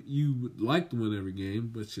game you would like to win every game,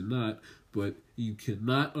 but you're not. But you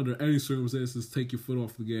cannot, under any circumstances, take your foot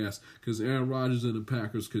off the gas. Because Aaron Rodgers and the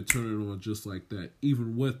Packers could turn it on just like that,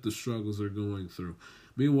 even with the struggles they're going through.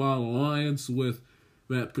 Meanwhile, the Lions with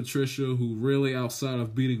Matt Patricia, who really, outside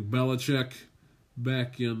of beating Belichick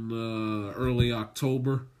back in early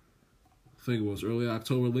October, I think it was early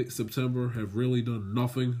October, late September, have really done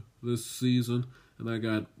nothing this season. And I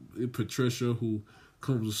got Patricia, who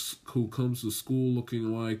who comes to school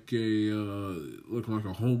looking like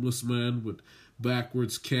a homeless man with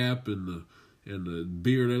backwards cap and the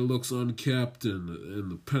beard that looks unkept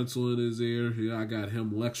and the pencil in his ear. Yeah, I got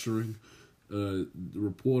him lecturing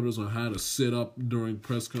reporters on how to sit up during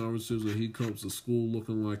press conferences, and he comes to school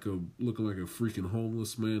looking like a freaking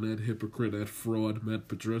homeless man. That hypocrite, that fraud, Matt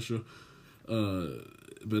Patricia.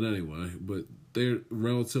 But anyway, they're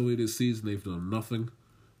relatively this season they've done nothing.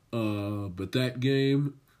 But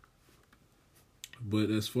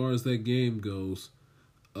as far as that game goes,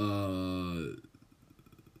 where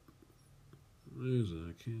is it?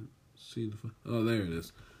 I can't see oh, there it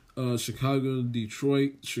is. Chicago and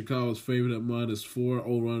Detroit. Chicago's favored at -4.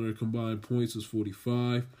 Over-under combined points is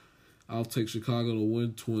 45. I'll take Chicago to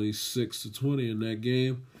win 26-20 in that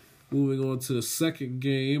game. Moving on to the second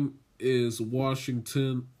game is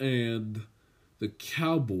Washington and the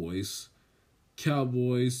Cowboys.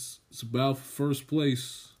 Cowboys, it's about first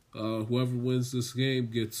place. Whoever wins this game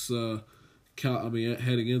gets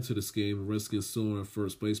heading into this game, the Redskins still are in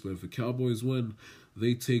first place, but if the Cowboys win,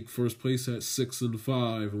 they take first place at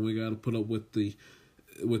 6-5, and we got to put up with the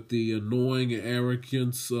annoying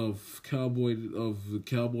arrogance of the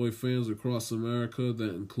Cowboy fans across America.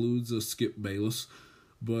 That includes Skip Bayless,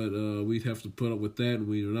 but we'd have to put up with that, and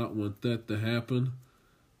we do not want that to happen.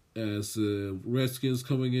 As the Redskins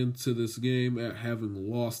coming into this game having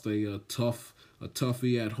lost a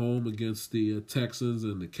toughie at home against the Texans,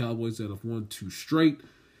 and the Cowboys that have won 2 straight,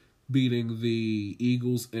 beating the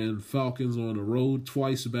Eagles and Falcons on the road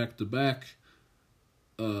twice back to back.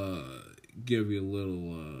 Give you a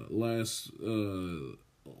little last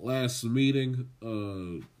meeting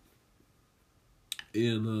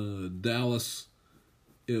in Dallas.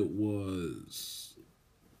 It was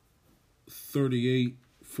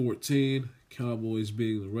 38-14. Cowboys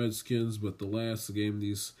beating the Redskins, but the last game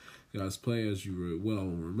these guys play, as you well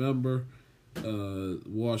remember,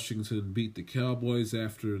 Washington beat the Cowboys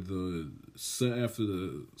after the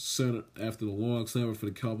long snapper for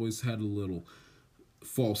the Cowboys had a little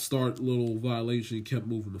false start, little violation. He kept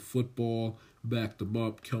moving the football, backed them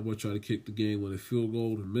up. Cowboys tried to kick the game with a field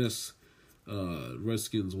goal to miss.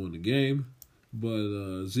 Redskins won the game,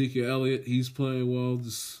 but Ezekiel Elliott, he's playing well.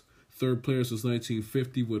 This third player since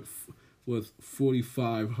 1950 with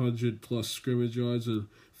 4,500 plus scrimmage yards and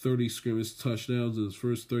 30 scrimmage touchdowns in his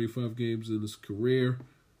first 35 games in his career.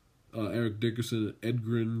 Eric Dickerson and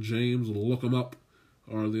Edgerrin James, look them up,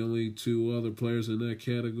 are the only 2 other players in that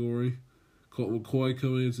category. Colt McCoy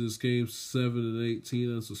coming into this game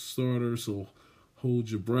 7-18 as a starter, so hold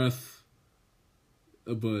your breath.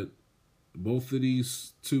 But both of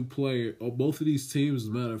these teams, as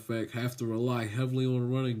a matter of fact, have to rely heavily on a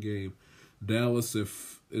running game. Dallas,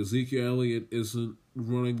 if Ezekiel Elliott isn't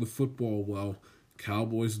running the football well,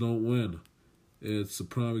 Cowboys don't win. It's a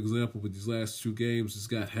prime example with these last 2 games. He's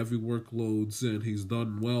got heavy workloads, and he's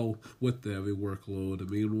done well with the heavy workload. And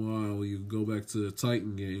meanwhile, you go back to the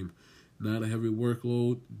Titan game. Not a heavy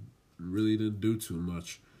workload. Really didn't do too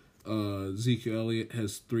much. Ezekiel Elliott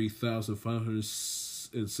has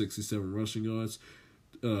 3,567 rushing yards,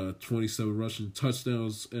 27 rushing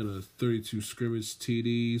touchdowns, and 32 scrimmage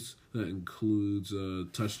TDs. That includes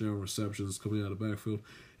touchdown receptions coming out of the backfield.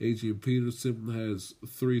 Adrian Peterson has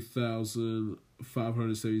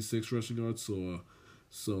 3,576 rushing yards, so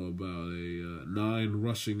about a 9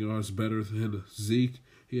 rushing yards better than Zeke.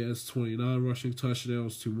 He has 29 rushing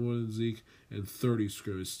touchdowns, 2 more than Zeke, and 30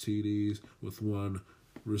 scrimmage TDs, with 1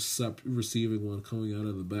 receiving one coming out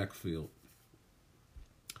of the backfield.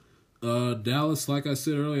 Dallas, like I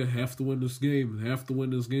said earlier, have to win this game. Have to win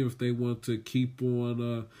this game if they want to keep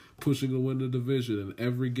on pushing to win the division. And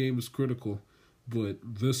every game is critical. But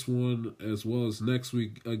this one, as well as next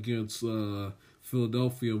week against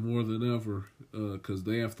Philadelphia, more than ever, because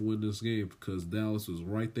they have to win this game. Because Dallas is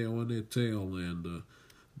right there on their tail, and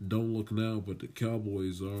don't look now, but the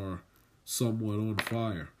Cowboys are somewhat on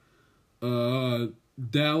fire.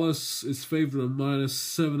 Dallas is favored at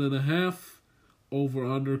 -7.5.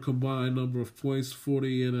 Over-under combined number of points,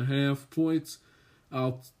 40.5 points.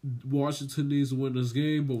 Washington needs to win this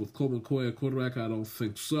game, but with Colt McCoy at quarterback, I don't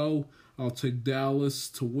think so. I'll take Dallas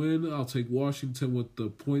to win. I'll take Washington with the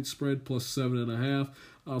point spread plus 7.5.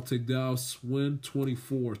 I'll take Dallas win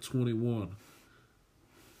 24-21.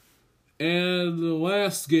 And the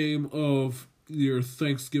last game of your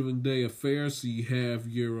Thanksgiving Day affair, so you have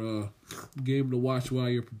your game to watch while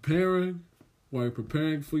you're preparing. While you're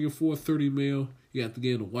preparing for your 4:30 meal, you got the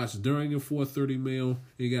game to watch during your 4:30 meal.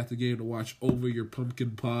 You got the game to watch over your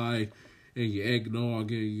pumpkin pie and your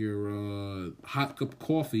eggnog and your hot cup of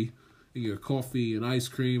coffee and your coffee and ice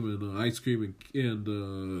cream and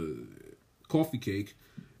coffee cake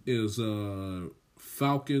is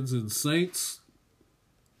Falcons and Saints.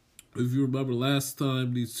 If you remember last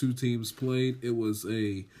time these two teams played, it was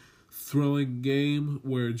a thrilling game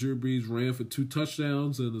where Drew Brees ran for 2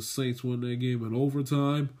 touchdowns and the Saints won that game in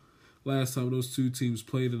overtime. Last time those two teams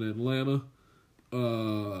played in Atlanta.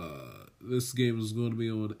 This game is going to be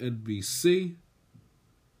on NBC.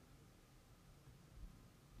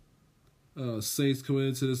 Saints coming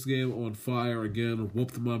into this game on fire again.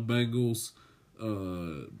 Whooped my Bengals.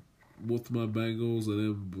 And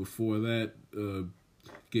then before that,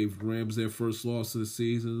 gave Rams their first loss of the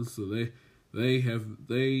season. So they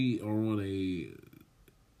are on a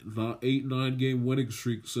 8-9 game winning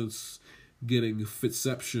streak since getting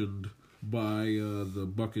Fitzceptioned by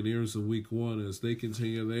the Buccaneers in Week 1 as they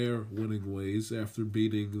continue their winning ways after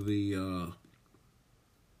beating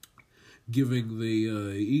giving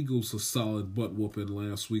the Eagles a solid butt whooping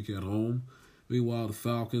last week at home. Meanwhile, the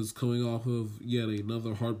Falcons coming off of yet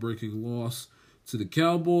another heartbreaking loss to the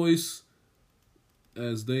Cowboys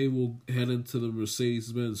as they will head into the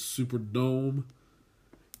Mercedes-Benz Superdome.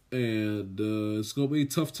 And it's going to be a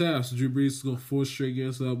tough task. Drew Brees is going to 4 straight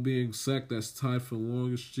games without being sacked. That's tied for the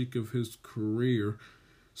longest streak of his career.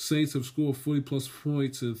 Saints have scored 40-plus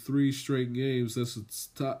points in 3 straight games. That's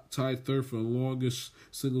tied third for the longest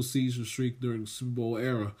single-season streak during the Super Bowl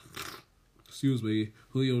era.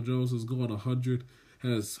 Julio Jones has gone 100,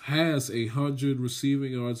 has 100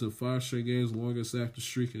 receiving yards in 5 straight games, longest active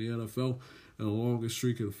streak in the NFL, and the longest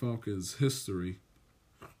streak in the Falcons' history.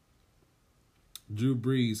 Drew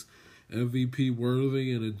Brees, MVP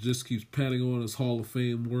worthy, and it just keeps patting on his Hall of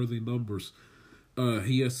Fame worthy numbers.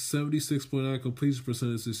 He has 76.9 completion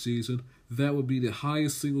percentage this season. That would be the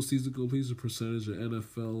highest single season completion percentage in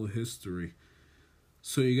NFL history.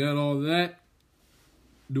 So you got all that.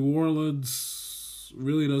 New Orleans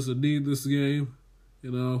really doesn't need this game.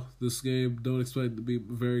 This game don't expect it to be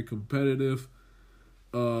very competitive.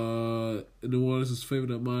 New Orleans is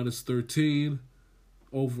favored at -13.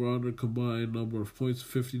 Over under combined number of points,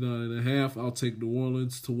 59.5. I'll take New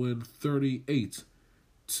Orleans to win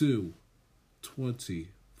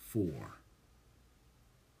 38-24.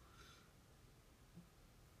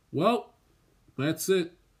 Well, that's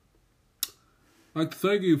it. I'd like to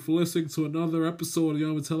thank you for listening to another episode of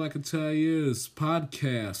the Until I Can Tell You Is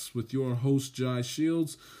podcast with your host, Jai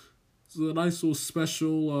Shields. It's a nice little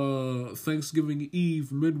special Thanksgiving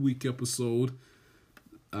Eve midweek episode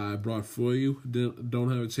I brought for you. Don't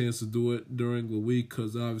have a chance to do it during the week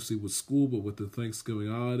because obviously with school, but with the Thanksgiving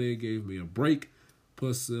holiday, it gave me a break.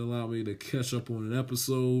 Plus, it allowed me to catch up on an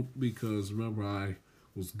episode because, remember, I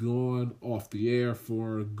was gone off the air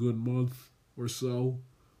for a good month or so.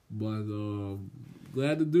 But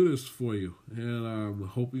glad to do this for you. And I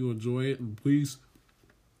hope you enjoy it. And please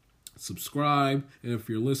subscribe. And if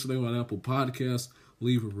you're listening on Apple Podcasts,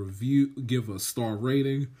 leave a review, give a star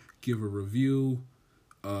rating, give a review.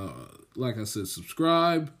 Like I said,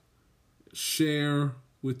 subscribe, share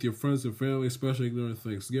with your friends and family, especially during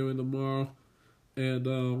Thanksgiving tomorrow. And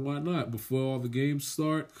why not? Before all the games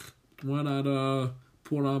start, why not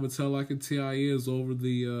put on and tell like a TI is over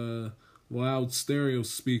the loud stereo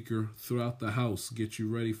speaker throughout the house. Get you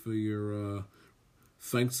ready for your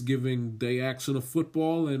Thanksgiving Day action of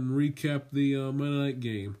football and recap the Monday night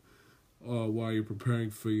game while you're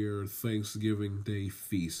preparing for your Thanksgiving Day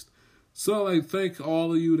feast. So I thank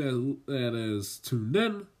all of you that has tuned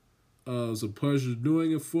in. It was a pleasure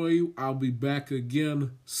doing it for you. I'll be back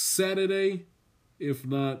again Saturday, if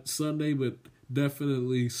not Sunday, but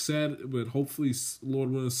definitely Saturday, but hopefully,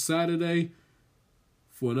 Lord willing, Saturday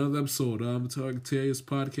for another episode. I'm Target Tales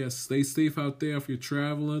podcast. Stay safe out there if you're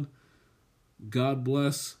traveling. God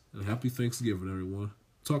bless and happy Thanksgiving, everyone.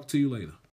 Talk to you later.